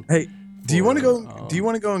contraindication. Hey, do you want to go? Do you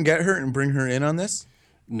want to go and get her and bring her in on this?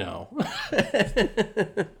 No,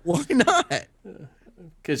 Why not?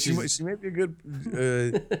 because She might be a good.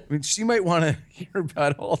 I mean, she might want to hear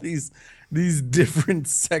about all these different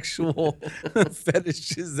sexual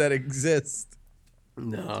fetishes that exist.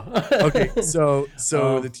 no. Okay, so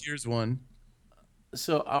the tears one.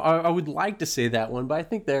 So I would like to say that one, but I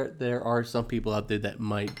think there are some people out there that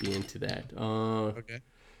might be into that. Okay.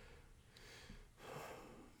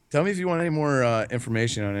 Tell me if you want any more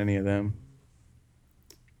information on any of them.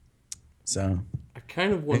 So. I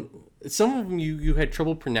kind of want some of them you had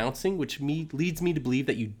trouble pronouncing, which leads me to believe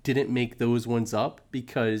that you didn't make those ones up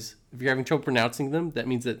because if you're having trouble pronouncing them, that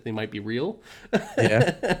means that they might be real.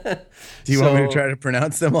 Yeah. Do you want me to try to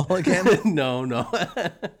pronounce them all again? No.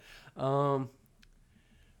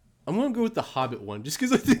 I'm going to go with the Hobbit one, just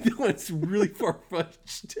because I think that one's really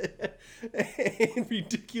far-fetched and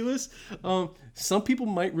ridiculous. Some people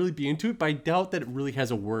might really be into it, but I doubt that it really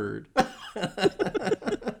has a word.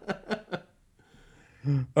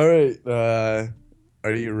 All right. Are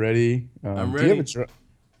you ready? I'm ready.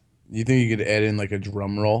 You think you could add in like a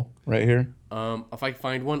drum roll right here? If I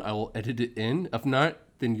find one, I will edit it in. If not,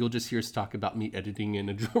 then you'll just hear us talk about me editing in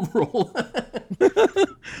a drum roll.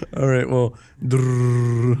 All right. Well,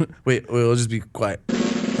 wait. We'll just be quiet.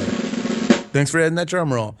 Thanks for adding that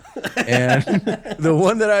drum roll. And the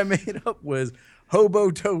one that I made up was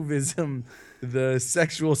hobotovism, the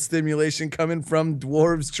sexual stimulation coming from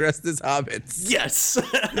dwarves dressed as hobbits. Yes.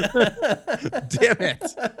 Damn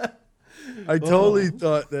it. I totally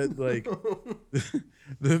thought that like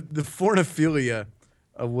the fornophilia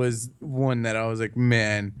was one that I was like,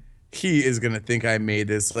 man, he is gonna think I made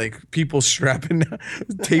this. Like people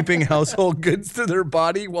taping household goods to their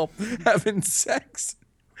body while having sex,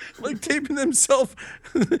 like taping themselves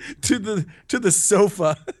to the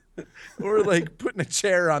sofa, or like putting a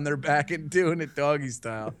chair on their back and doing it doggy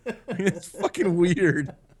style. It's fucking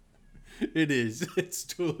weird. It is. It's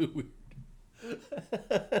totally weird.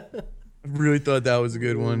 I really thought that was a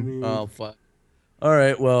good one. Oh, fuck. All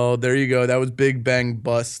right, well, there you go. That was Big Bang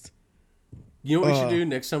Bust. You know what we should do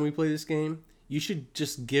next time we play this game? You should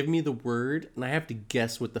just give me the word, and I have to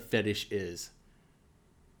guess what the fetish is.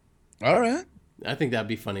 All right. I think that'd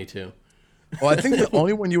be funny, too. Well, I think the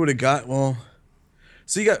only one you would have got, well,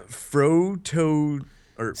 so you got Frotto,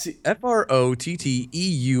 or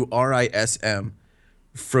Frotteeurism.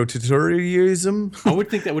 Frottatorism? I would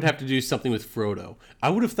think that would have to do something with Frodo. I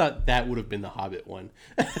would have thought that would have been the Hobbit one.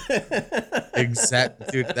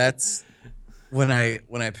 Exact, dude. That's when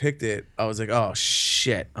I picked it. I was like, oh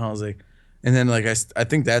shit. I was like, and then like I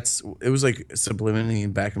think it was like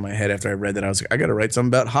subliminally back in my head after I read that. I was like, I gotta write something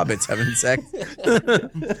about hobbits having sex.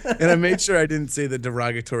 And I made sure I didn't say the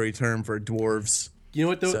derogatory term for dwarves. You know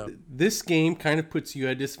what though? This game kind of puts you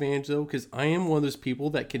at a disadvantage though, because I am one of those people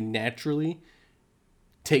that can naturally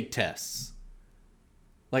take tests.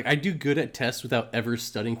 Like I do good at tests without ever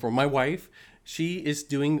studying for. My wife, she is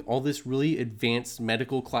doing all this really advanced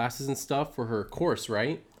medical classes and stuff for her course,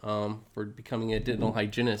 right? For becoming a dental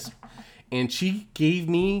hygienist. And she gave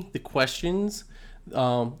me the questions,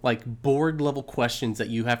 like board level questions that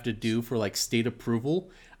you have to do for like state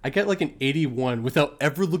approval. I got like an 81 without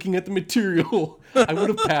ever looking at the material. I would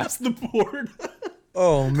have passed the board.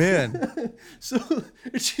 Oh man. So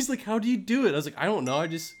she's like, how do you do it? I was like, I don't know. I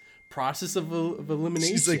just process of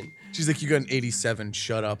elimination. She's like, you got an 87.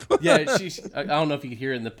 Shut up. Yeah. I don't know if you could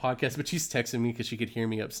hear it in the podcast, but she's texting me because she could hear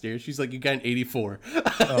me upstairs. She's like, you got an 84.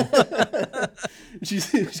 Oh. she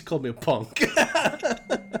called me a punk.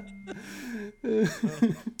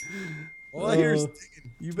 Well, I hear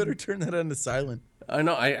you better turn that on to silent. I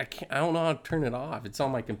know. I can't. I don't know how to turn it off. It's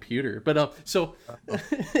on my computer. But other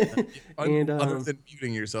than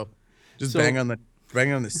muting yourself, just bang on the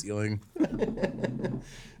ceiling.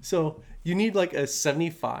 So you need like a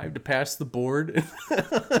 75 to pass the board.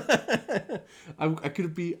 I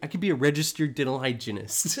could be a registered dental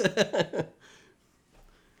hygienist.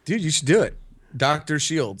 Dude, you should do it. Dr.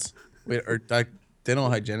 Shields. Wait, are dental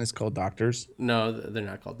hygienists called doctors? No, they're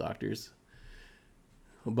not called doctors.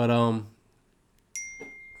 But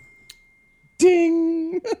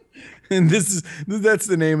ding. And that's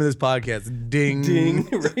the name of this podcast. Ding. Ding,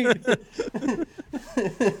 right?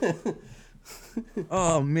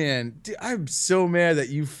 Oh man, dude, I'm so mad that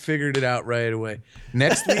you figured it out right away.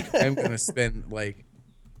 Next week I'm gonna spend a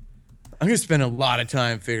lot of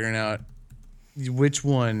time figuring out which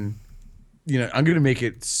one. You know, I'm gonna make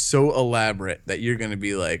it so elaborate that you're gonna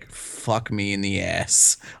be like, "Fuck me in the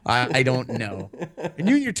ass." I don't know. And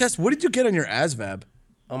you and your test, what did you get on your ASVAB?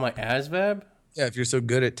 On my ASVAB? Yeah, if you're so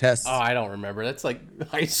good at tests. Oh, I don't remember. That's like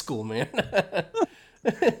high school, man.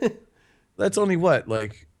 That's only what,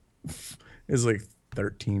 like, it's like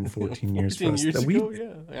 13, 14 years for us. Years ago?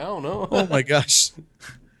 Yeah, I don't know. Oh my gosh,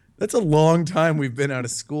 that's a long time we've been out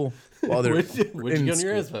of school. While they're What'd you get on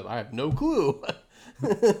your ASVAB? I have no clue.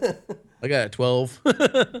 I got a 12.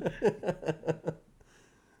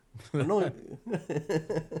 No.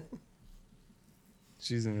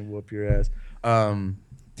 She's gonna whoop your ass.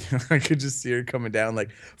 I could just see her coming down like,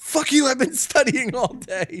 "Fuck you! I've been studying all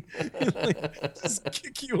day." Like, just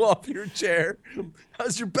kick you off your chair.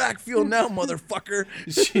 How's your back feel now, motherfucker?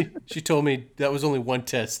 She told me that was only one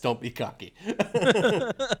test. Don't be cocky.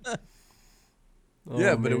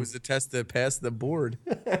 Yeah, but it was a test that passed the board.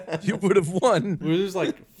 You would have won. There's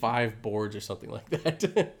like 5 boards or something like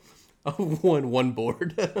that. I won one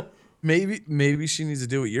board. Maybe she needs to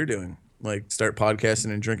do what you're doing. Like start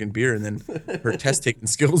podcasting and drinking beer, and then her test taking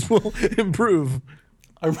skills will improve.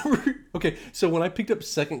 I remember. Okay, so when I picked up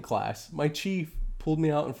second class, my chief pulled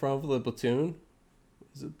me out in front of the platoon.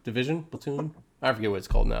 Is it division? Platoon? I forget what it's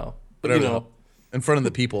called now. But whatever, in front of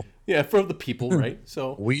the people. Yeah, in front of the people, right?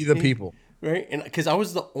 So we the people. Right? And because I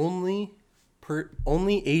was the only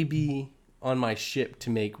AB on my ship to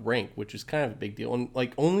make rank, which is kind of a big deal. And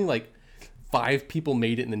like only like 5 people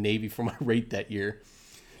made it in the Navy for my rate that year.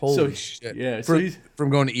 Holy shit. Yeah. From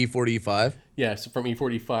going to E4 to E5? Yeah, so from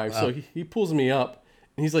E45. Wow. So he pulls me up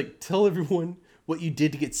and he's like, tell everyone what you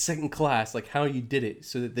did to get second class, like how you did it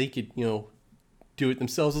so that they could, do it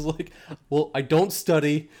themselves. I was like, well, I don't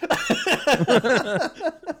study.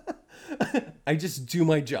 I just do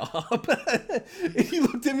my job. And he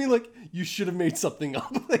looked at me like, you should have made something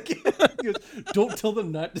up. Like, he goes, don't tell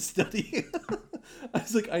them not to study. I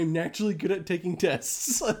was like, I'm naturally good at taking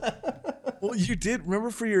tests. Well, you did.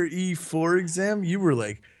 Remember for your E4 exam, you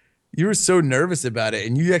were so nervous about it,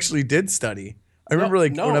 and you actually did study. I remember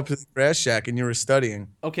going up to the crash shack and you were studying.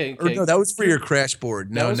 Okay. Or no, that was for your crash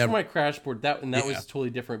board. No, that was never. for my crash board. That was totally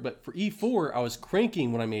different. But for E4, I was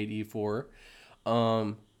cranking when I made E4.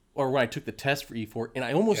 Or when I took the test for E4, and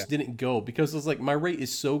I almost didn't go because it was like my rate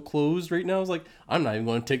is so closed right now. I was like, I'm not even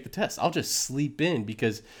going to take the test. I'll just sleep in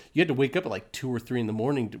because you had to wake up at like 2 or 3 in the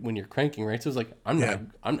morning when you're cranking, right? So I was like, I'm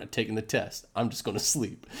not taking the test. I'm just going to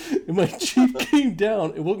sleep. And my chief came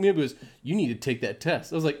down and woke me up and goes, you need to take that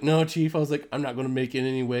test. I was like, no, chief. I was like, I'm not going to make it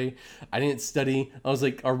anyway. I didn't study. I was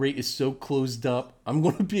like, our rate is so closed up. I'm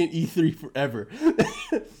going to be an E3 forever.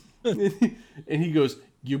 And he goes,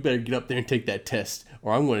 you better get up there and take that test,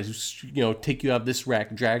 or I'm going to, take you out of this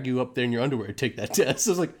rack, drag you up there in your underwear and take that test.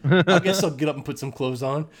 So I was like, I guess I'll get up and put some clothes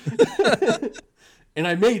on. And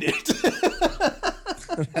I made it.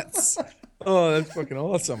 That's fucking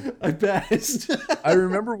awesome. I passed. I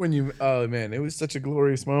remember when oh man, it was such a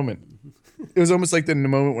glorious moment. It was almost like the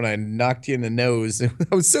moment when I knocked you in the nose. I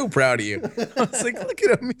was so proud of you. I was like, look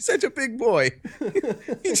at him. He's such a big boy.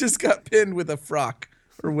 He just got pinned with a frock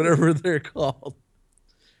or whatever they're called.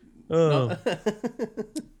 Oh,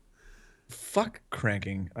 fuck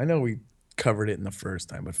cranking. I know we covered it in the first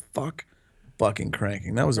time, but fucking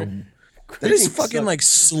cranking. That is fucking like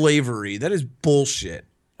slavery. That is bullshit.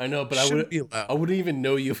 I know, but I wouldn't even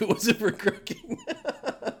know you if it wasn't for cranking.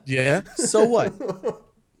 Yeah? So what?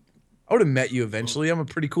 I would have met you eventually. I'm a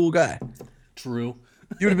pretty cool guy. True.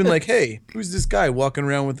 You would have been like, hey, who's this guy walking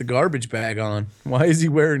around with the garbage bag on? Why is he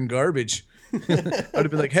wearing garbage? I would have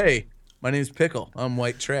been like, hey, my name's Pickle. I'm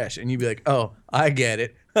white trash. And you'd be like, oh, I get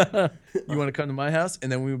it. You want to come to my house?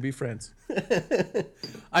 And then we would be friends.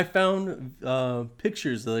 I found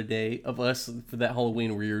pictures the other day of us for that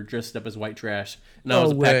Halloween where you were dressed up as white trash. And I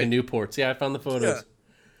was a pack of Newports. Yeah, I found the photos.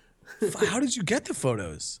 Yeah. How did you get the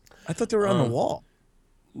photos? I thought they were on the wall.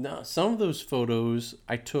 No, some of those photos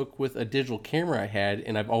I took with a digital camera I had,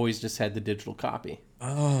 and I've always just had the digital copy.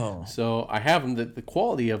 Oh. So I have them. The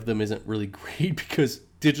quality of them isn't really great because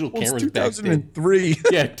digital cameras it's back then. 2003.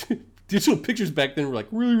 Yeah, digital pictures back then were like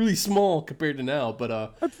really, really small compared to now. But I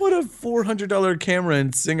put a $400 camera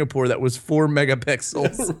in Singapore that was 4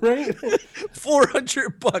 megapixels. Right?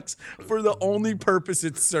 $400 for the only purpose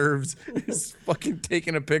it serves is fucking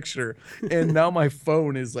taking a picture. And now my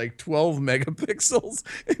phone is like 12 megapixels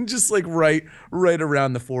and just like right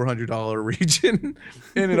around the $400 region.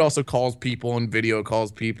 And it also calls people and video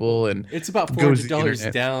calls people, and it's about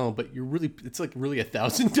 $400 down, but it's like really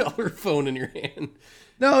 $1,000 phone in your hand.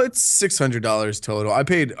 No, it's $600 total. I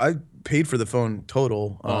paid for the phone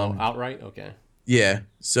total. Outright? Okay. Yeah.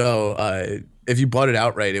 So if you bought it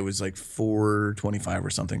outright, it was like $425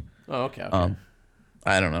 or something. Oh, okay.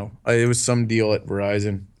 I don't know. It was some deal at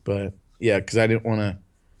Verizon, but yeah, because I didn't want to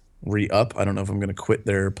re-up. I don't know if I'm going to quit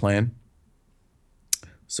their plan.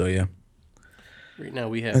 So yeah. Right now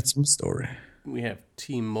we have that's some story. We have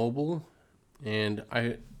T-Mobile, and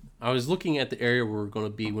I was looking at the area where we're going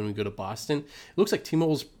to be when we go to Boston. It looks like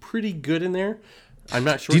T-Mobile's pretty good in there. I'm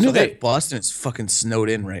not sure. Do you know that Boston is fucking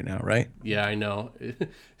snowed in right now, right? Yeah, I know.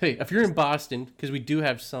 Hey, if you're in Boston, because we do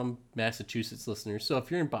have some Massachusetts listeners, so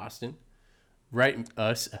if you're in Boston, write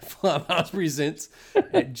us at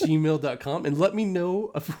flopousepresents@gmail.com and let me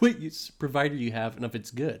know of what provider you have and if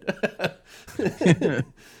it's good.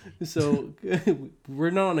 So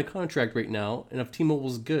we're not on a contract right now, and if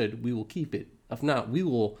T-Mobile's good, we will keep it. If not, we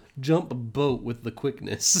will jump a boat with the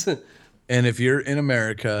quickness. And if you're in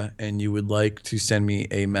America and you would like to send me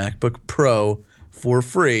a MacBook Pro for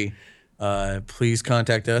free, please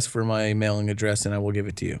contact us for my mailing address and I will give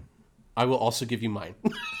it to you. I will also give you mine.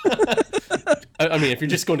 I mean, if you're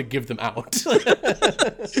just going to give them out.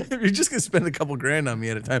 If you're just going to spend a couple grand on me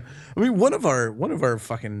at a time. I mean, one of our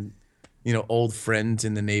fucking, old friends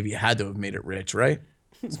in the Navy had to have made it rich, right?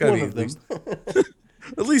 It's got to be at least.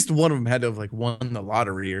 At least one of them had to have won the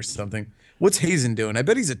lottery or something. What's Hazen doing? I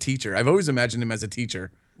bet he's a teacher. I've always imagined him as a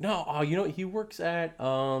teacher. No, he works at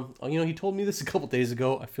he told me this a couple days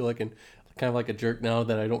ago. I feel like kind of like a jerk now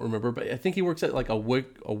that I don't remember, but I think he works at like a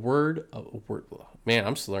word. Man,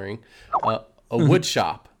 I'm slurring. A wood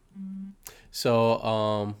shop.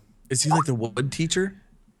 So, Is he like the wood teacher?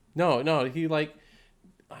 no, he like,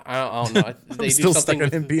 I don't know. They I'm do still something stuck on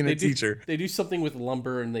with him being a they do- teacher. They do something with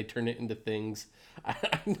lumber and they turn it into things.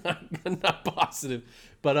 I'm not positive,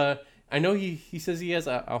 but I know he says he has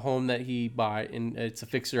a home that he bought and it's a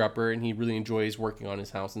fixer upper and he really enjoys working on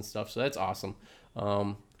his house and stuff. So that's awesome.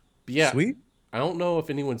 But yeah, Sweet. I don't know if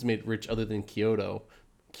anyone's made rich other than Kyoto.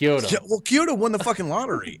 Yeah, well, Kyoto won the fucking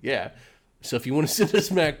lottery. Yeah. So if you want to send us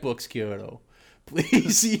MacBooks, Kyoto,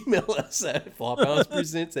 please email us at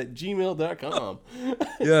flophousepresents@gmail.com.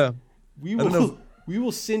 Yeah. We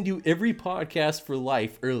will send you every podcast for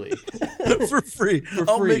life early. For free.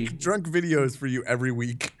 I'll free. make drunk videos for you every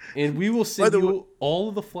week. And we will send the you all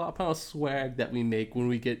of the Flophouse swag that we make when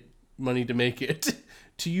we get money to make it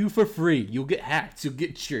to you for free. You'll get hats, you'll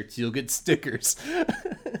get shirts, you'll get stickers.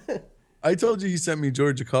 I told you he sent me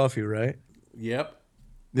Georgia coffee, right? Yep.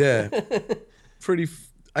 Yeah.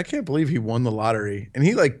 I can't believe he won the lottery. And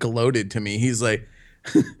he like gloated to me. He's like,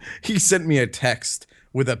 he sent me a text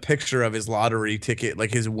with a picture of his lottery ticket,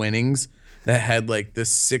 like his winnings that had like the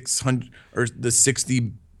 600 or the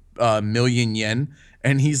 60 million yen.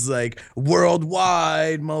 And he's like,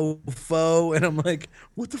 worldwide, mofo. And I'm like,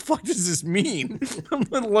 what the fuck does this mean? I'm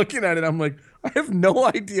looking at it. I'm like, I have no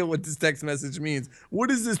idea what this text message means. What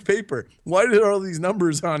is this paper? Why are all these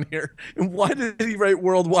numbers on here? And why did he write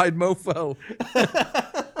worldwide, mofo?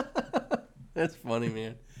 That's funny,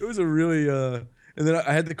 man. It was a really, and then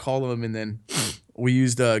I had to call him, and then we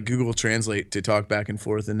used Google Translate to talk back and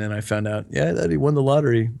forth. And then I found out, yeah, that he won the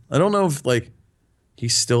lottery. I don't know if like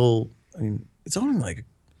he's still, I mean, it's only like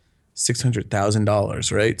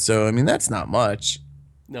 $600,000, right? So, I mean, that's not much.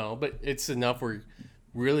 No, but it's enough where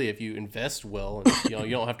really if you invest well and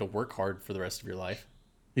you don't have to work hard for the rest of your life.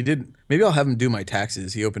 He did. Maybe I'll have him do my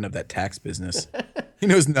taxes. He opened up that tax business. He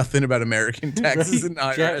knows nothing about American taxes and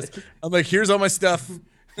IRS. I'm like, here's all my stuff.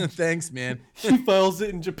 Thanks, man. He files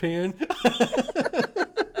it in Japan.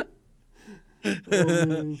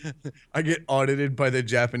 I get audited by the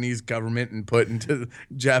Japanese government and put into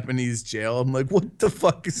Japanese jail. I'm like, what the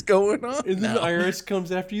fuck is going on? And then the IRS comes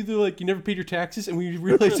after you. They're like, you never paid your taxes, and we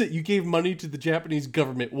realize that you gave money to the Japanese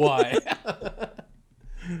government. Why?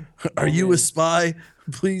 Are you a spy?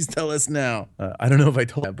 Please tell us now. I don't know if I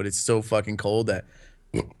told that, but it's so fucking cold that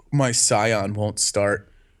my Scion won't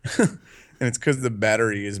start. And it's because the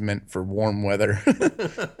battery is meant for warm weather.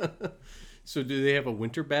 So do they have a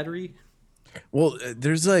winter battery? Well,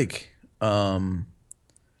 there's like, I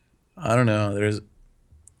don't know. There's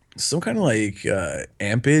some kind of like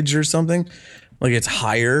ampage or something. Like it's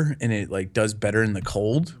higher and it like does better in the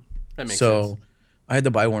cold. That makes sense. I had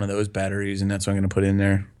to buy one of those batteries, and that's what I'm going to put in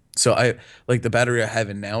there. So I like the battery I have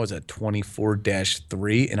in now is a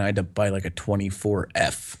 24-3, and I had to buy like a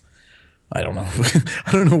 24F. I don't know.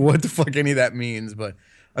 I don't know what the fuck any of that means, but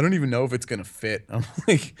I don't even know if it's going to fit. I'm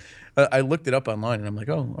like, I looked it up online, and I'm like,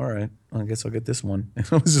 oh, all right. I guess I'll get this one. And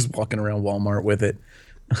I was just walking around Walmart with it.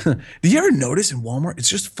 Do you ever notice in Walmart, it's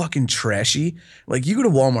just fucking trashy? Like you go to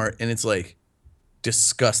Walmart, and it's like,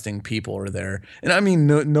 disgusting people are there. And I mean,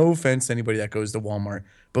 no offense to anybody that goes to Walmart,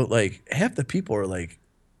 but like half the people are like,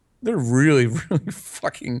 they're really, really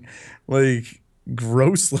fucking like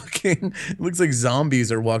gross looking. It looks like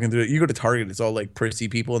zombies are walking through it. You go to Target, it's all like prissy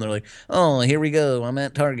people, and they're like, oh, here we go. I'm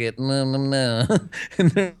at Target. And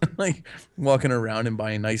they're like walking around and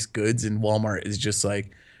buying nice goods. And Walmart is just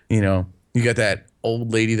like, you know, you got that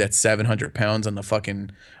old lady that's 700 pounds on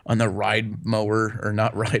the ride mower, or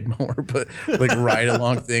not ride mower, but like ride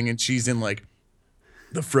along thing. And she's in like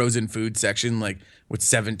the frozen food section, like with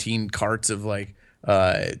 17 carts of like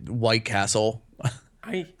White Castle.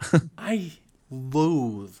 I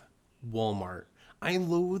loathe Walmart. I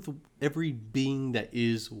loathe every being that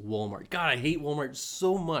is Walmart. God, I hate Walmart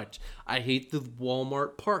so much. I hate the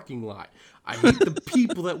Walmart parking lot. I hate the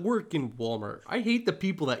people that work in Walmart. I hate the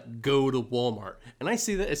people that go to Walmart. And I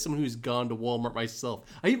say that as someone who's gone to Walmart myself.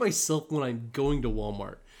 I hate myself when I'm going to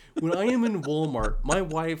Walmart. When I am in Walmart, my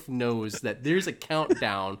wife knows that there's a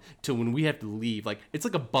countdown to when we have to leave. Like, it's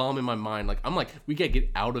like a bomb in my mind. Like, I'm like, we gotta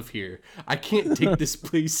get out of here. I can't take this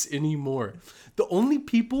place anymore. The only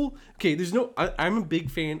people, okay, I'm a big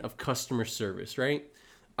fan of customer service, right?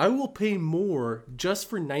 I will pay more just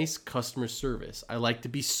for nice customer service. I like to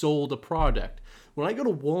be sold a product. When I go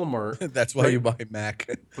to Walmart... That's why you buy Mac.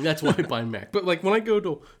 That's why I buy Mac. But like when I go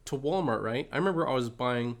to Walmart, right? I remember I was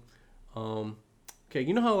buying... okay,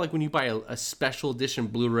 you know how like when you buy a special edition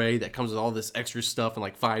Blu-ray that comes with all this extra stuff and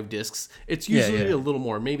like 5 discs? It's usually a little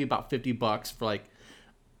more, maybe about $50 for like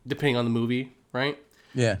depending on the movie, right?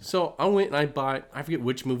 Yeah. So I went and I bought, I forget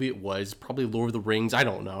which movie it was, probably Lord of the Rings. I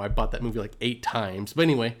don't know. I bought that movie like 8 times. But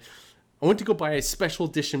anyway, I went to go buy a special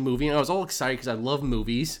edition movie, and I was all excited because I love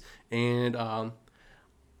movies. And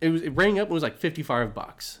it rang up and it was like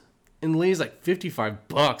 $55. And the lady's like,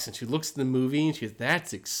 $55. And she looks at the movie and she goes,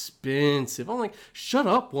 that's expensive. I'm like, shut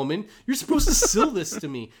up, woman. You're supposed to sell this to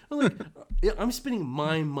me. I'm like, I'm spending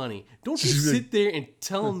my money. Don't you sit there and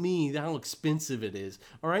tell me how expensive it is.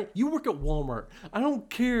 All right? You work at Walmart. I don't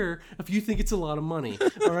care if you think it's a lot of money.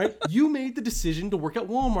 All right? You made the decision to work at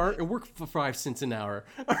Walmart and work for 5 cents an hour.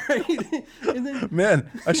 All right? And then, Man,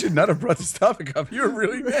 I should not have brought this topic up. You were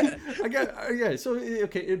really mad. So,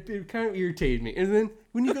 okay, it kind of irritated me. And then,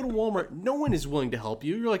 when you go to Walmart, no one is willing to help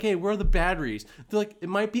you. You're like, hey, where are the batteries? They're like, it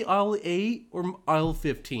might be aisle 8 or aisle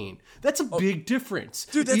 15. That's a big difference.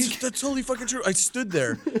 Dude, that's totally fucking true. I stood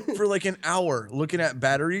there for like an hour looking at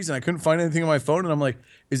batteries and I couldn't find anything on my phone. And I'm like,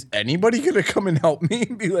 is anybody going to come and help me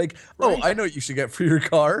and be like, oh, Right. I know what you should get for your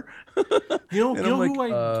car? You know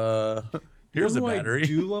like, who here's a I battery.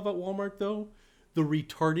 do love at Walmart, though? The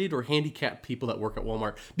retarded or handicapped people that work at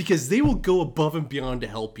Walmart, because they will go above and beyond to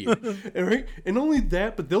help you. All right? And not only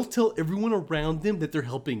that, but they'll tell everyone around them that they're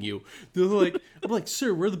helping you. They're like, I'm like,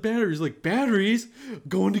 sir, where are the batteries? Like, batteries?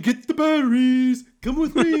 Going to get the batteries. Come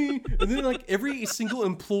with me. And then like every single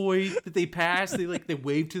employee that they pass, they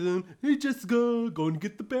wave to them. Hey, Jessica, going to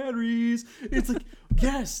get the batteries. And it's like,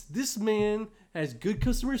 yes, this man has good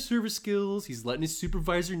customer service skills. He's letting his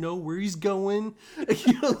supervisor know where he's going.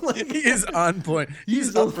 You know, like, He is on point.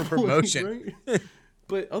 He's up for promotion. Right?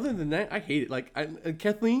 But other than that, I hate it. Like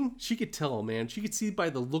Kathleen, she could tell, man. She could see by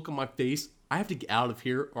the look on my face, I have to get out of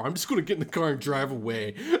here, or I'm just going to get in the car and drive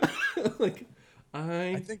away. Like,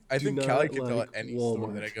 I think Callie can tell at any Walmart.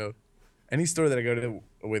 store that I go. Any store that I go to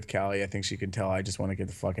with Callie, I think she can tell I just want to get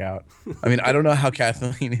the fuck out. I mean, I don't know how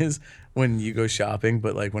Kathleen is when you go shopping,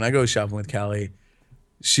 but like when I go shopping with Callie,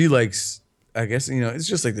 she likes, I guess, you know, it's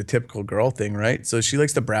just like the typical girl thing, right? So she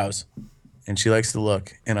likes to browse and she likes to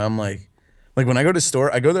look. And I'm like when I go to the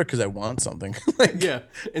store, I go there because I want something. Like, Yeah,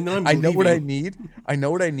 and then I know what I need. I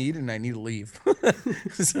know what I need, and I need to leave.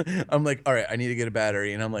 So I'm like, all right, I need to get a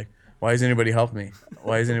battery, and I'm like, why does anybody help me?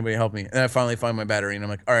 Why does anybody help me? And I finally find my battery, and I'm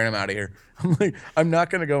like, all right, I'm out of here. I'm like, I'm not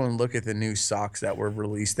gonna go and look at the new socks that were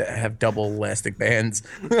released that have double elastic bands.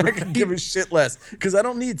 I can give a shit less because I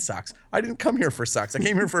don't need socks. I didn't come here for socks. I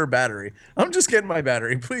came here for a battery. I'm just getting my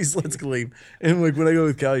battery. Please, let's leave. And like when I go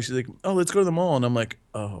with Callie, she's like, oh, let's go to the mall, and I'm like,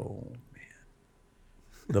 oh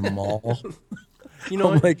man, the mall. You know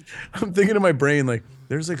I'm what? like, I'm thinking in my brain, like,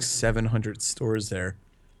 there's like 700 stores there.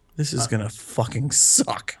 This is gonna fucking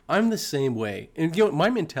suck. I'm the same way. And you know, my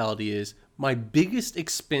mentality is my biggest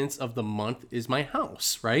expense of the month is my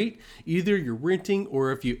house, right? Either you're renting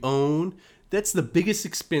or if you own, that's the biggest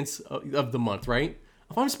expense of the month, right?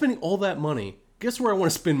 If I'm spending all that money, guess where I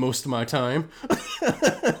want to spend most of my time?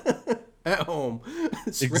 At home.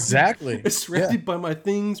 Exactly. It's surrounded by my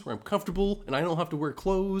things where I'm comfortable and I don't have to wear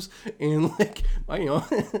clothes and like,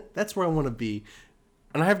 that's where I want to be.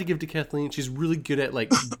 And I have to give it to Kathleen. She's really good at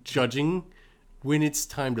like judging when it's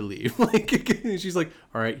time to leave. Like she's like,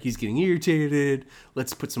 all right, he's getting irritated.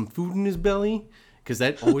 Let's put some food in his belly because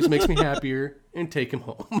that always makes me happier and take him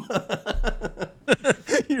home.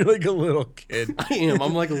 You're like a little kid. I am.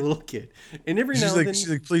 I'm like a little kid. And every now and then, She's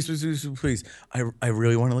like, please. I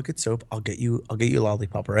really want to look at soap. I'll get you a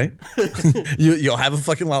lollipop, all right? You'll have a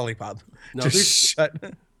fucking lollipop. No, Just shut.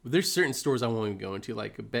 there's certain stores I won't even go into,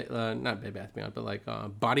 like not Bed Bath Beyond, but like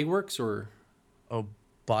Body Works or Oh,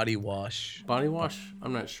 body wash. Body Wash.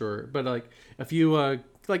 I'm not sure, but like if you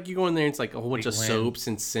like you go in there, and it's like a whole bunch of Land. soaps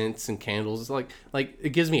and scents and candles. It's like it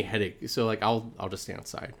gives me a headache. So like I'll just stay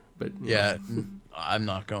outside. But Yeah, I'm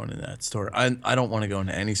not going to that store. I don't want to go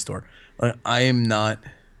into any store. Like, I am not.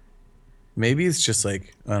 Maybe it's just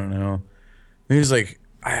like, I don't know. Maybe it's like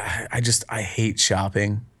I hate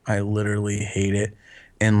shopping. I literally hate it,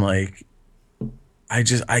 and like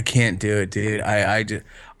I can't do it, dude.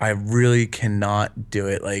 I really cannot do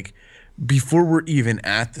it. Like before we're even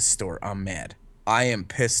at the store, I'm mad. I am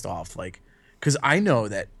pissed off, like, because I know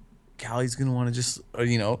that Callie's gonna want to just,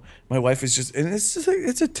 my wife is just, and it's just like,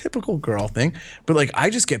 it's a typical girl thing, but like I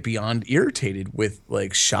just get beyond irritated with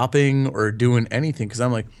like shopping or doing anything because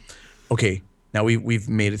I'm like, okay, now we've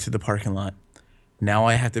made it to the parking lot. Now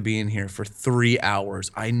I have to be in here for 3 hours.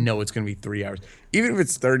 I know it's gonna be 3 hours, even if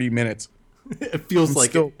it's 30 minutes. it feels like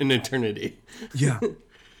still- an eternity. Yeah,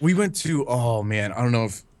 we went to, oh man, I don't know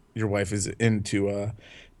if your wife is into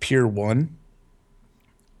Pier 1,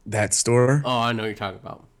 that store. Oh, I know what you're talking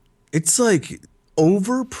about. It's like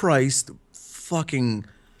overpriced fucking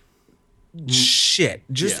shit,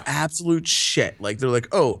 just Yeah. absolute shit. Like they're like,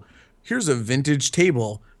 oh, here's a vintage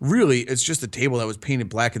table. Really, it's just a table that was painted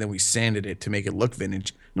black and then we sanded it to make it look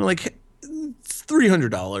vintage. And they're like, it's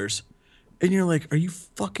 $300. And you're like, are you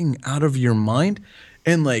fucking out of your mind?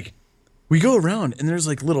 And like, we go around and there's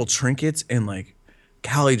like little trinkets and like,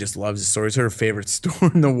 Callie just loves the store. It's her favorite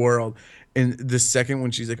store in the world. And the second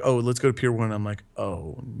when she's like, oh, let's go to Pier 1, I'm like,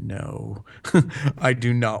 oh, no. I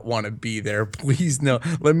do not want to be there. Please, no.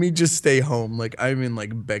 Let me just stay home. Like, I'm in,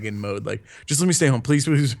 like, begging mode. Like, just let me stay home. Please,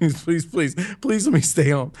 please, please, please, please. Please let me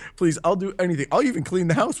stay home. Please, I'll do anything. I'll even clean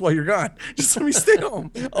the house while you're gone. Just let me stay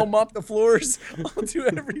home. I'll mop the floors. I'll do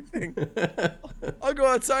everything. I'll go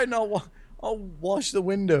outside and I'll wash the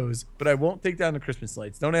windows, but I won't take down the Christmas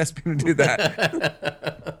lights. Don't ask me to do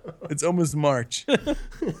that. It's almost March.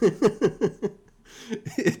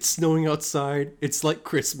 It's snowing outside. It's like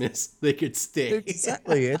Christmas. They could stay.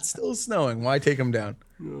 Exactly. It's still snowing. Why take them down?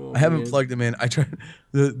 Oh, I haven't man. plugged them in. I tried.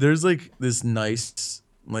 There's like this nice,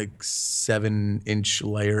 like 7-inch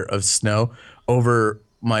layer of snow over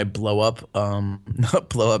my blow up, not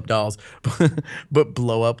blow up dolls, but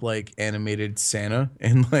blow up like animated Santa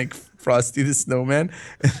and like Frosty the Snowman.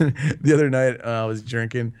 And the other night I was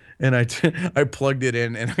drinking and I plugged it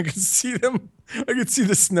in and I could see them. I could see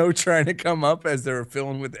the snow trying to come up as they were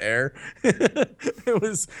filling with air. I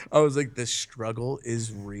was like, the struggle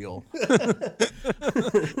is real.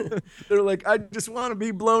 They're like, I just want to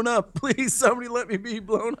be blown up. Please, somebody let me be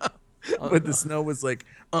blown up. But the snow was like,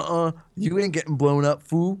 you ain't getting blown up,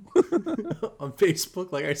 fool. On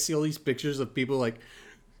Facebook, like I see all these pictures of people like,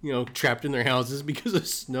 trapped in their houses because of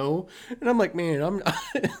snow, and I'm like, man,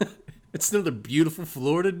 it's another beautiful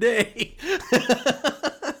Florida day.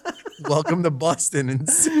 Welcome to Boston in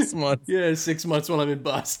 6 months. Yeah, 6 months when I'm in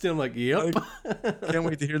Boston. I'm like, yep. Can't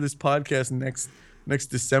wait to hear this podcast next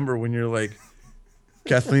December when you're like,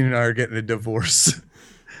 Kathleen and I are getting a divorce.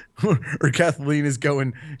 Or Kathleen is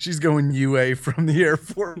she's going UA from the Air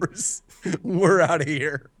Force. We're out of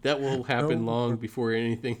here. That will happen long before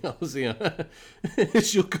anything else. Yeah,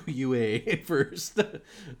 she'll go UA first,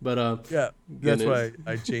 but Yeah, that's why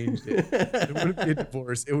I changed it. It wouldn't be a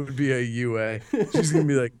divorce. It would be a UA. She's gonna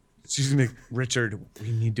be like, Richard,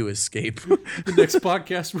 we need to escape. The next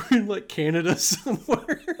podcast we're in like Canada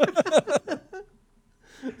somewhere.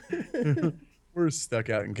 We're stuck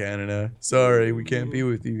out in Canada. Sorry, we can't be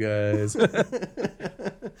with you guys.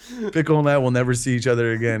 Pickle and I will never see each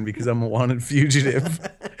other again because I'm a wanted fugitive.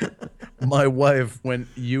 My wife went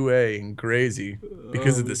UA and crazy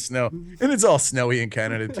because of the snow. And it's all snowy in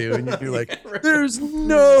Canada too. And you'd be like, there's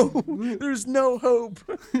no hope.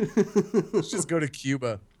 Let's just go to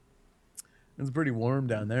Cuba. It's pretty warm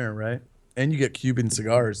down there, right? And you get Cuban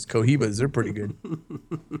cigars. Cohibas, they're pretty good.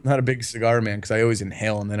 Not a big cigar man because I always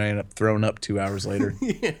inhale and then I end up throwing up 2 hours later.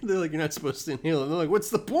 Yeah, they're like, you're not supposed to inhale. And they're like, what's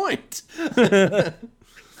the point?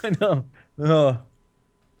 I know. Oh.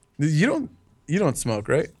 You don't smoke,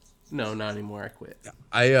 right? No, not anymore. I quit.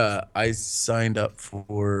 I signed up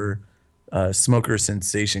for smoker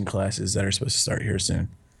sensation classes that are supposed to start here soon.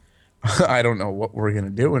 I don't know what we're gonna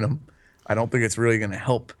do in them. I don't think it's really gonna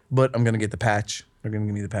help, but I'm gonna get the patch. They're gonna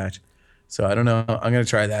give me the patch. So I don't know. I'm gonna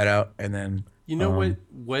try that out, and then You know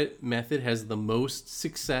what method has the most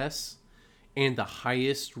success and the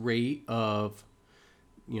highest rate of,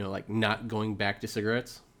 like not going back to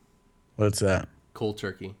cigarettes? What's that? Cold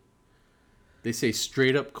turkey. They say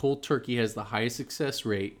straight up cold turkey has the highest success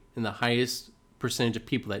rate and the highest percentage of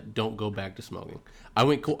people that don't go back to smoking.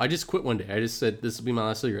 I just quit one day. I just said this will be my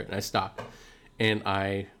last cigarette, and I stopped. And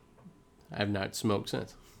I have not smoked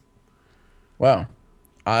since. Wow.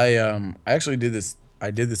 I actually did this.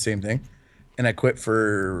 I did the same thing, and I quit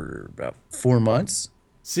for about 4 months.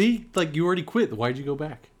 See, like you already quit. Why'd you go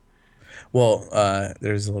back? Well,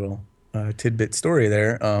 there's a little tidbit story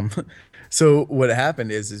there. So what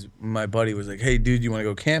happened is my buddy was like, "Hey, dude, you want to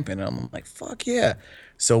go camping?" And I'm like, "Fuck yeah!"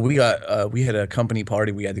 So we had a company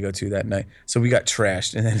party we had to go to that night. So we got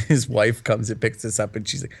trashed, and then his wife comes and picks us up, and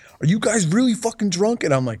she's like, "Are you guys really fucking drunk?"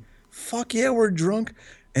 And I'm like, "Fuck yeah, we're drunk."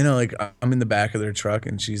 And I'm in the back of their truck,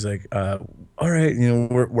 and she's like, "All right,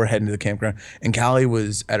 we're heading to the campground." And Callie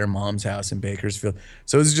was at her mom's house in Bakersfield,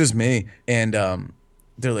 so it was just me. And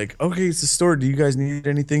they're like, "Okay, it's the store. Do you guys need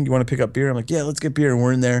anything? You want to pick up beer?" I'm like, "Yeah, let's get beer." And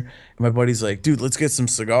we're in there, and my buddy's like, "Dude, let's get some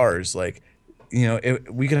cigars. Like,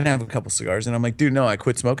 we can have a couple cigars." And I'm like, "Dude, no, I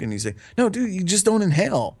quit smoking." And he's like, "No, dude, you just don't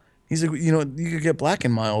inhale." He's like, you could get Black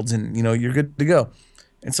and Milds, and you're good to go."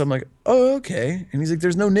 And so I'm like, "Oh, okay." And he's like,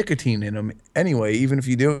 "There's no nicotine in them anyway, even if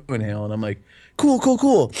you do inhale." And I'm like, "Cool."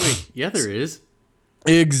 Wait, yeah, there is.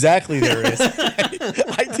 Exactly, there is.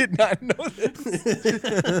 I did not know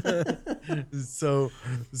this. So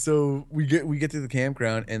we get to the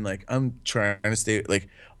campground, and like I'm trying to stay like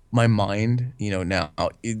my mind, now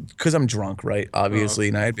because I'm drunk, right? Obviously,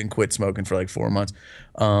 and I had been quit smoking for like 4 months.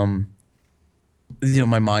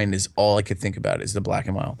 My mind is all I could think about is the Black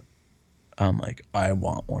and Mild. I'm like, I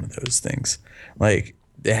want one of those things. Like,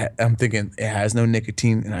 I'm thinking it has no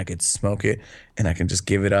nicotine, and I could smoke it, and I can just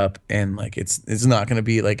give it up, and like it's not gonna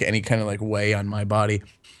be like any kind of like weigh on my body.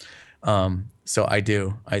 So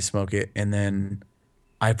I smoke it, and then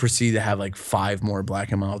I proceed to have like 5 more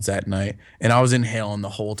Black and Milds that night, and I was inhaling the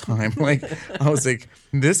whole time. Like I was like,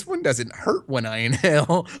 this one doesn't hurt when I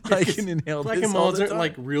inhale. I can inhale Black this and all Milds the aren't time.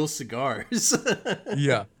 like real cigars.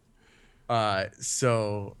 Yeah.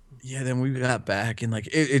 So yeah, then we got back, and like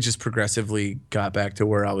it just progressively got back to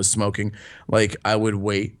where I was smoking. Like I would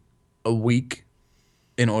wait a week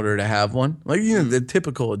in order to have one. Like, the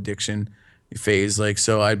typical addiction phase. Like,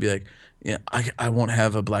 so I'd be like, yeah, I won't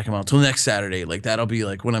have a Black and Mild till next Saturday. Like that'll be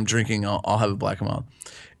like when I'm drinking, I'll have a Black and Mild.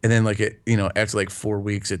 And then like after like 4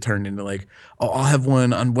 weeks, it turned into like, oh, I'll have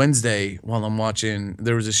one on Wednesday while I'm watching.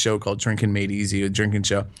 There was a show called Drinking Made Easy, a drinking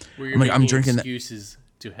show. Where you're I'm like, I'm making drinking that. excuses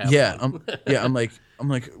to have Yeah, one. I'm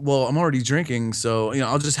like, well, I'm already drinking, so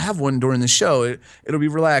I'll just have one during the show. It'll be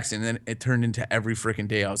relaxing. And then it turned into every freaking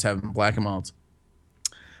day I was having Black and Milds.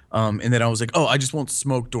 And then I was like, oh, I just won't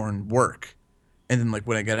smoke during work. And then like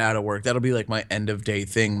when I get out of work, that'll be like my end of day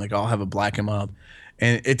thing. Like I'll have a Black and Mild.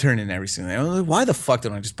 And it turned into every single day. I was like, why the fuck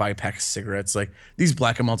don't I just buy a pack of cigarettes? Like these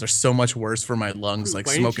Black and Milds are so much worse for my lungs. Like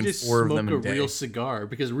Why didn't smoking you just 4 of smoke them a a day. real cigar?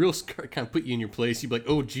 Because a real cigar kind of put you in your place. You'd be like,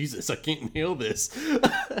 oh, Jesus, I can't inhale this.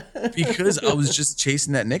 Because I was just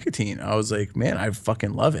chasing that nicotine. I was like, man, I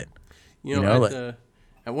fucking love it.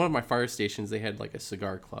 At one of my fire stations, they had like a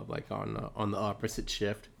cigar club, like on the opposite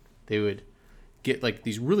shift. They would get like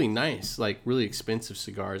these really nice, like really expensive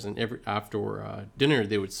cigars, and after dinner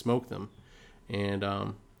they would smoke them. And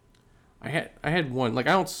I had one, like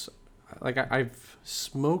I've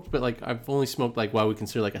smoked, but like I've only smoked like what I would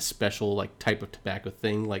consider like a special like type of tobacco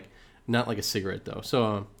thing, like not like a cigarette though.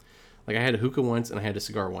 So like I had a hookah once and I had a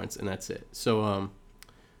cigar once, and that's it. So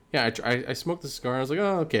yeah, I smoked the cigar. And I was like,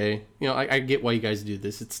 oh, okay. I get why you guys do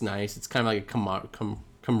this. It's nice. It's kind of like a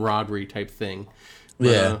camaraderie type thing. But,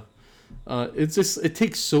 Yeah. It's just, it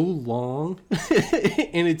takes so long,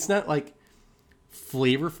 and it's not like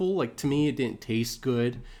flavorful. Like to me, it didn't taste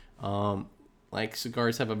good. Like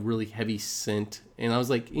cigars have a really heavy scent, and I was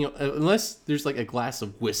like, unless there's like a glass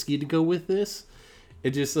of whiskey to go with this, I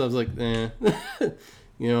was like,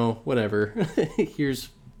 whatever. Here's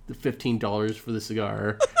the $15 for the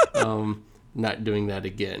cigar. Not doing that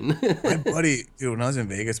again. My buddy, dude, when I was in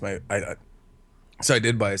Vegas, so I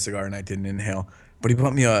did buy a cigar and I didn't inhale, but he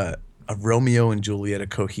bought me a Romeo and Juliet, a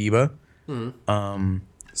Cohiba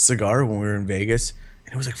cigar when we were in Vegas,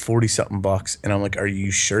 and it was like 40 something bucks. And I'm like, are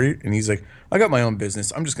you sure? And he's like, I got my own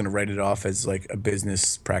business. I'm just gonna write it off as like a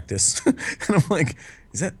business practice. And I'm like,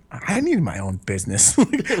 I need my own business.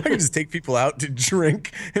 Like, I can just take people out to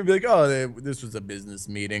drink and be like, oh, this was a business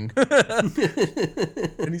meeting.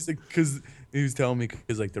 And he's like, because he was telling me,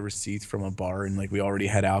 because like the receipts from a bar, and like we already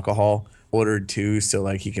had alcohol ordered too, so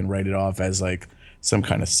like he can write it off as like some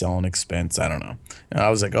kind of selling expense. I don't know. And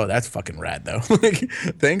I was like, oh, that's fucking rad though. Like,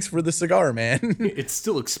 thanks for the cigar, man. It's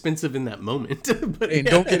still expensive in that moment. But Hey,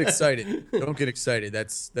 don't get excited. Don't get excited.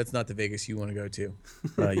 That's not the Vegas you want to go to.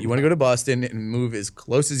 You want to go to Boston and move as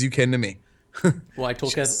close as you can to me. Well, I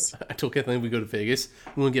told Kathleen we go to Vegas.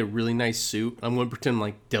 I'm going to get a really nice suit. I'm going to pretend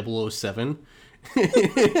like 007.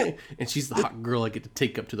 And she's the hot girl I get to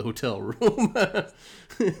take up to the hotel room.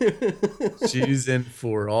 She's in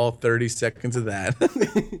for all 30 seconds of that.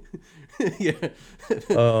 Yeah.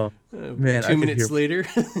 Oh, man. 2 minutes later.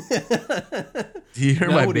 Do you hear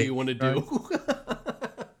Now my what do baby you want to crying?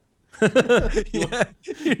 do? Yeah.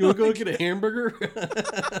 You want to go get a hamburger?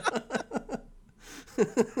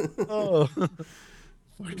 Oh,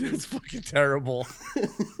 that's fucking terrible.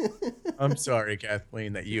 I'm sorry,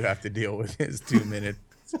 Kathleen, that you have to deal with his 2 minutes.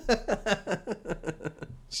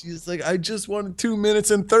 She's like, I just wanted 2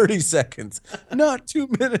 minutes and 30 seconds, not 2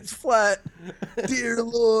 minutes flat. Dear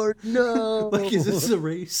Lord, no. Like, is this a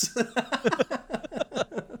race?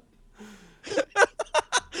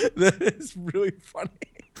 That is really funny.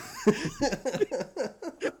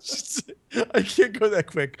 I can't go that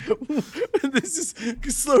quick. This is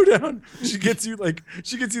slow down. She gets you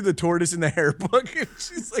the tortoise in the hare book, and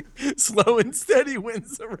she's like, slow and steady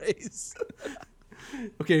wins the race.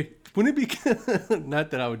 Okay, wouldn't it be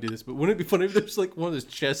not that I would do this, but wouldn't it be funny if there's like one of those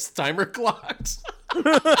chess timer clocks?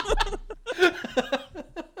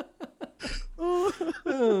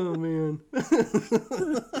 Oh man.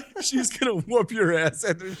 She's gonna whoop your ass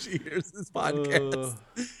after she hears this podcast.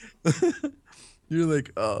 You're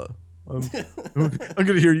like, I'm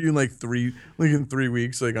gonna hear you in like in 3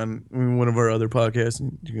 weeks, like on one of our other podcasts,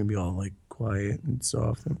 and you're gonna be all like quiet and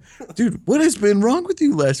soft. And, dude, what has been wrong with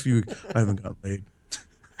you last few weeks? I haven't got laid.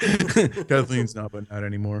 Kathleen's not but not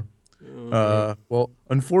anymore. Well,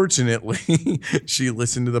 unfortunately, she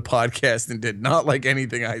listened to the podcast and did not like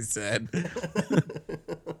anything I said.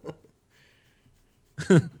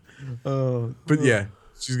 But yeah,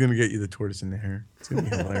 she's gonna get you the tortoise in the hair. It's gonna be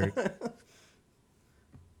hilarious.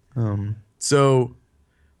 So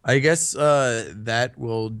I guess that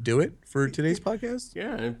will do it for today's podcast.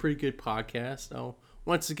 Yeah, a pretty good podcast.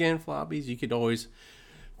 Once again, Floppies, you could always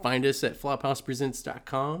find us at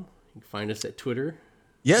flophousepresents.com. You can find us at Twitter.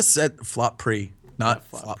 Yes, at Flop Pre, not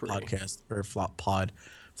Flop Flop Pre. Podcast or Flop Pod.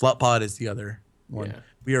 Flop Pod is the other one. Yeah.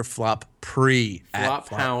 We are Flop Pre.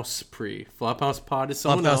 Flophouse Pre. Flophouse Pod is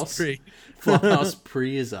someone Flophouse else. Pre. Flophouse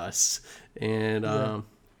Pre is us. And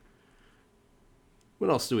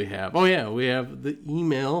what else do we have? Oh yeah, we have the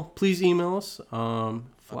email. Please email us.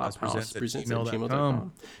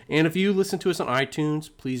 Flophousepresents@gmail.com. And if you listen to us on iTunes,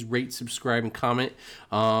 please rate, subscribe, and comment.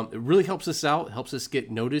 It really helps us out. It helps us get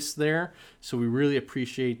noticed there. So we really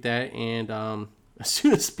appreciate that. And as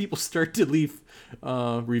soon as people start to leave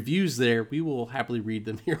reviews there, we will happily read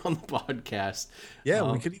them here on the podcast. Yeah,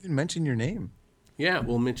 we could even mention your name. Yeah,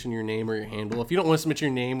 we'll mention your name or your handle. If you don't want us to mention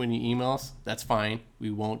your name when you email us, that's fine.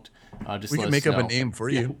 We won't. Just We let can us make up a know. name for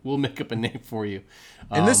Yeah, you. we'll make up a name for you.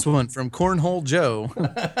 And this one from Cornhole Joe.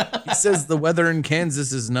 He says the weather in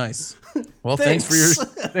Kansas is nice. Well, thanks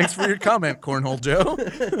for your comment, Cornhole Joe.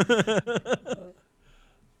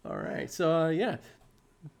 All right. So yeah.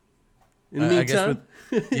 In the I guess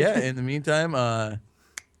meantime, in the meantime,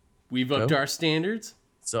 we've upped our standards.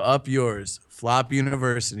 so up yours, Flop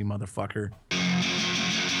University, motherfucker.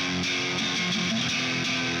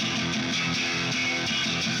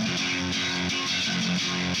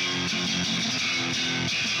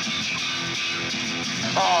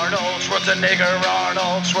 Arnold Schwarzenegger,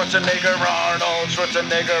 Arnold Schwarzenegger, Arnold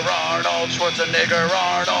Schwarzenegger, Arnold Schwarzenegger,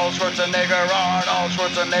 Arnold Schwarzenegger, Arnold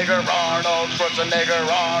Schwarzenegger, Arnold Schwarzenegger,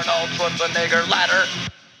 Arnold Schwarzenegger ladder.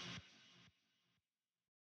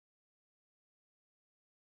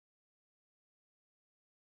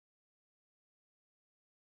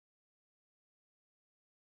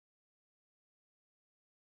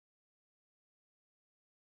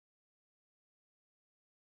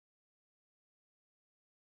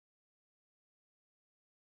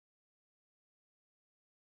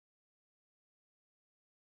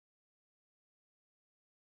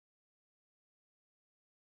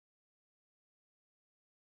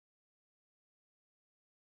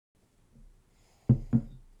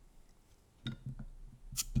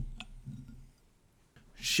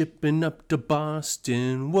 Shipping up to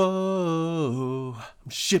Boston, whoa. I'm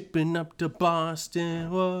shipping up to Boston,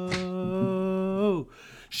 whoa.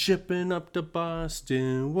 Shipping up to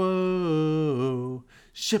Boston, whoa.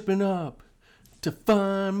 Shipping up to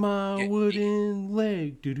find my wooden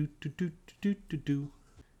leg. Do do do do do do do.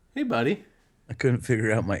 Hey, buddy. I couldn't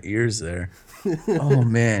figure out my ears there. Oh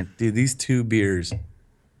man, dude, these 2 beers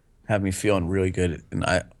have me feeling really good, and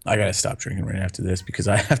I gotta stop drinking right after this because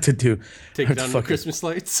I have to Take down the Christmas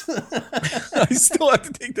lights. I still have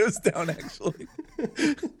to take those down. Actually,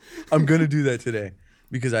 I'm gonna do that today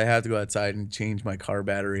because I have to go outside and change my car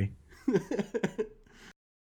battery.